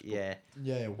we lose. but Yeah.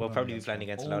 Yeah, We'll probably be playing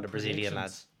against a lot of Brazilian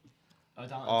lads. I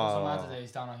don't. It Oh. doesn't matter.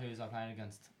 They don't know who's I'm playing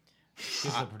against.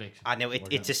 Give us a prediction. I know We're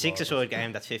it's a getting 6-a-side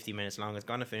game that's 50 minutes long. It's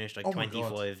gonna finish like Oh my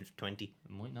God. 25-20. It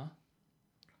might not.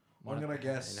 I'm gonna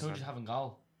guess Who do you have in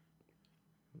goal?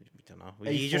 We don't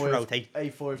know. You just rotate.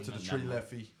 A5 to the No, tree no.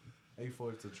 lefty.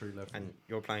 A5 to the tree lefty. And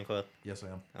you're playing Kyle, Yes, I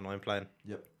am. and I'm playing.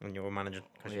 Yep. And you're managing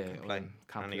because you Yeah, can play.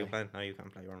 can't And you play. playing? No, you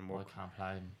can't play. You're on I work. can't play.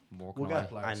 I'm working We'll away. get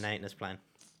players. And Nathan is playing.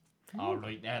 Oh,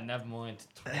 right, yeah, never mind.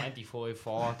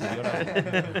 25-4 to the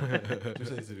other. Just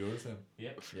say to the others then.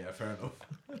 Yep. Yeah, fair enough.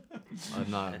 I'm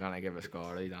not going to give a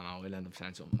score. I don't know. We'll end up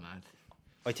saying something mad.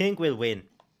 I think we'll win.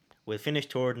 We'll finish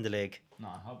third in the league. No,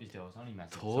 I hope you do. It's only Messi.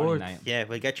 Third? Yeah,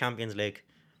 we'll get Champions League.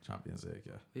 Champions League,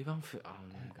 yeah. We've gone for... Oh,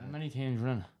 my How God. many teams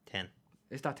running? 10.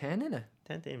 Is that 10 in it?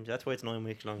 10 teams. That's why it's 9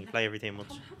 weeks long. You play every 10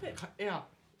 months. Yeah.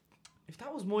 If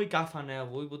that was my gaffer now, I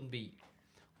wouldn't be.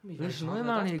 Listen, I'm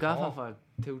only gone for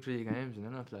 2-3 games and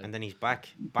then I play. And then he's back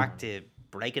to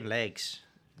breaking legs.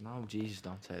 No, Jesus,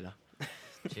 don't say that.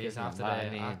 Jeez, after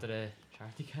Bad the name.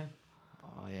 charity game,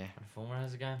 Oh, yeah. or the former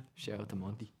has a game. Shout out to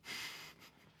Monty.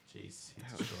 Jeez,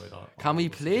 he destroyed all. Can all we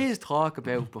of us. please talk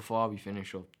about, before we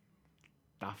finish up,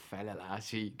 that fella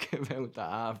last week about the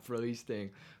half price thing?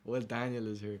 Well, Daniel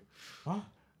is here. What?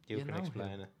 You You can know explain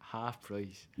him. it. Half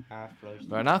price. Half price.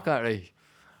 We're not got right.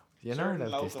 You know Certain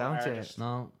about this, local don't you? artists.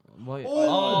 No. Why?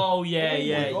 Oh! yeah, Oh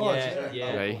yeah, my God, yeah,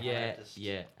 yeah. Right.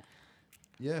 yeah.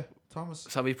 Yeah, Thomas.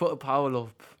 So we put a poll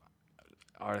up,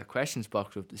 or a questions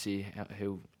box up to see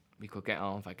who we could get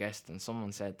on for guests, and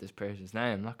someone said this person's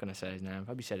name. I'm not going to say his name.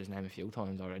 Probably said his name a few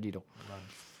times already, though.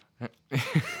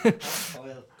 Cut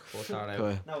that out.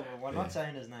 Cool. No, we're not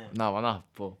saying his name. No, we're not,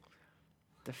 but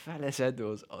the fella said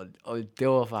to us, I'll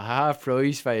do it for half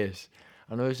price for you.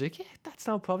 And I was like, yeah, that's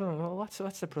no problem. Well, what's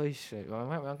the price? Well,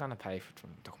 we're going to pay for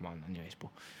it. Come on, anyways. But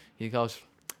he goes,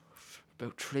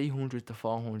 about 300 to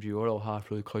 400 euro half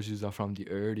price because you're from the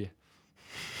area.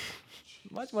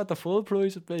 Imagine what the full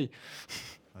price would be.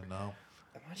 I know.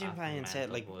 Imagine That's paying mental,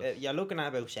 set like boys. you're looking at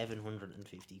about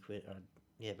 750 quid, or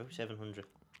yeah, about 700.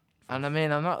 And I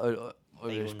mean, I'm not. I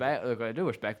 800. respect. Like, I do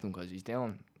respect him because he's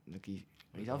doing. Like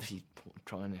he's obviously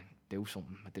trying to do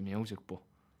something with the music, but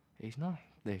he's not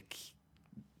like.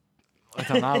 I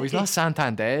don't know. He's not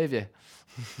Santander, yeah.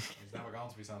 He's never going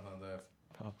to be Santander.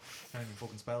 Oh. Can't even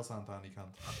fucking spell Santander, he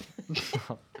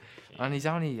can't. And he's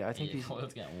only. I think Yeah, he's.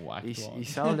 Coil's getting whacked.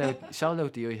 He's sold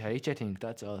out the IH. I think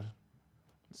that's all.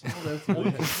 Sold out We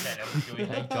to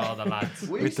hate all the lads.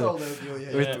 We With the- sold out to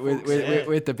you, With, yeah.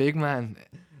 with the big man.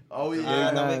 Oh,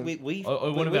 yeah. No, man. we I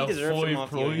won we about deserve some 5 off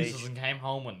the prizes UH. and came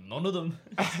home with none of them.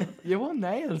 You won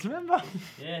nails, remember?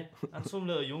 Yeah, and some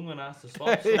little young one asked to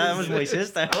swap. That was my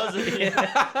sister. Was it? Yeah.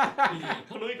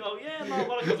 And I go, yeah, no,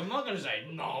 but because I'm not going to say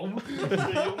no.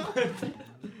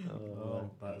 Oh,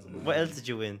 that is amazing. What else did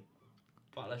you win?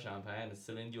 Bottle of champagne, it's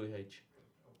still in UH.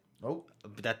 Oh,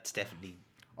 But that's definitely.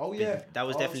 oh yeah. That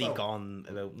was definitely Also- gone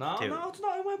about No, 2. no, it's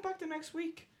not. I went back the next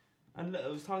week. And I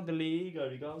was talking to the league,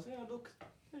 and he goes, yeah, look,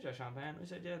 there's your champagne. I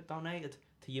said, yeah, donated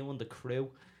to you and the crew.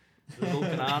 They're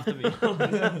looking after me.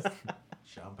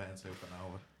 Champagne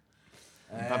supernova.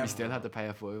 Probably still had to pay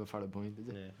a $5 for the point, did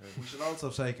you? Yeah. We should also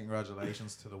say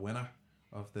congratulations to the winner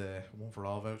of the One for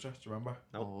All voucher. Do you remember?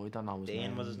 Nope. Oh, I don't know his Dean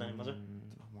name. was his name, was it?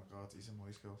 Oh my God, he's in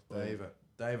my school. Oh.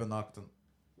 David Nocton.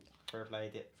 Fair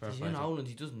play, yeah. Fair He's play in to him. Ireland,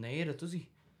 he doesn't need it, does he?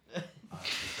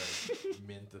 Absolutely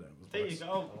minted it. There you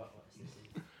go.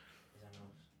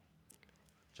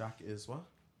 Jack is what?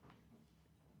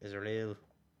 Is a real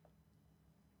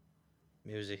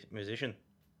musician.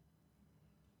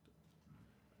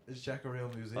 Is Jack a real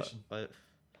musician? I've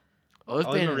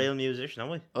I'm been a real musician,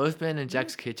 am I? I've been in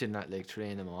Jack's kitchen at like 3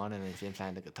 in the morning and he's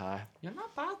playing the guitar. You're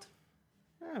not bad.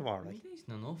 I'm alright. Decent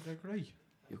enough. They're great.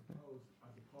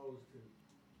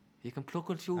 You can pluck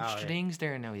a few Oh, yeah. strings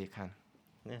there now. You can.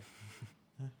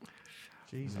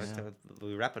 Jesus. Yeah.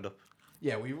 We wrap it up.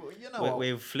 Yeah, we you know what,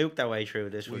 We've fluked our way through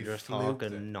this. We're We've just fluked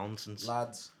talking it. nonsense.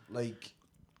 lads, like,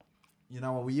 you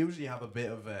know what, we usually have a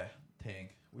bit of a thing.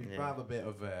 We Yeah. have a bit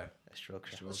of a A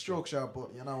structure. structure,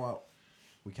 but you know what,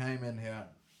 We came in here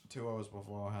 2 hours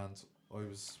beforehand. I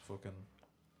was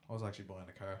actually buying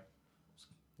a car.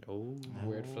 Oh.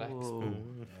 Weird flex.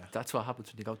 Yeah, That's what happens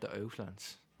when you go to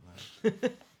Outlands.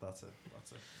 that's it.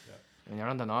 Yeah. When you're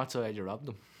on the north side, you rob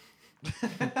them.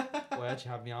 Well, I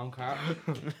actually have my own car,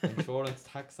 insurance,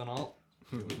 tax, and all.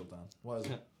 Beautiful, Dan. What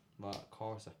is it? Well,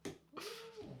 Corsa.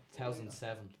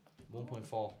 2007,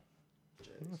 1.4.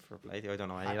 For play, I don't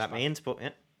know any of that means, but yeah.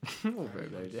 Oh, very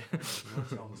good, yeah.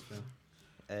 What's on the spin?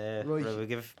 Right. We'll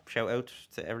give a shout out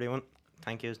to everyone.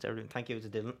 Thank you to everyone. Thank you to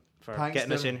Dylan for Thanks,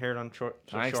 getting us Dylan. in here on short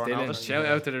Thanks, short Dylan. notice. Shout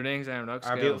out to the Rings Arm Rock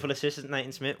Our beautiful assistant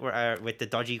Nathan Smith with the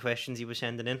dodgy questions he was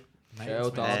sending in. Shout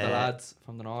out to all the Uh, lads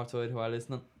from the north side who are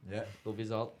listening. Yeah, Love yous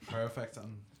all. perfect.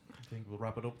 And I think we'll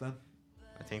wrap it up then.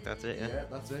 I think that's it. Yeah. Yeah,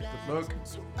 that's it. Good luck.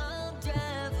 So I'll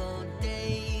drive all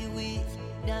day with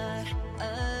not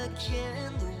a care.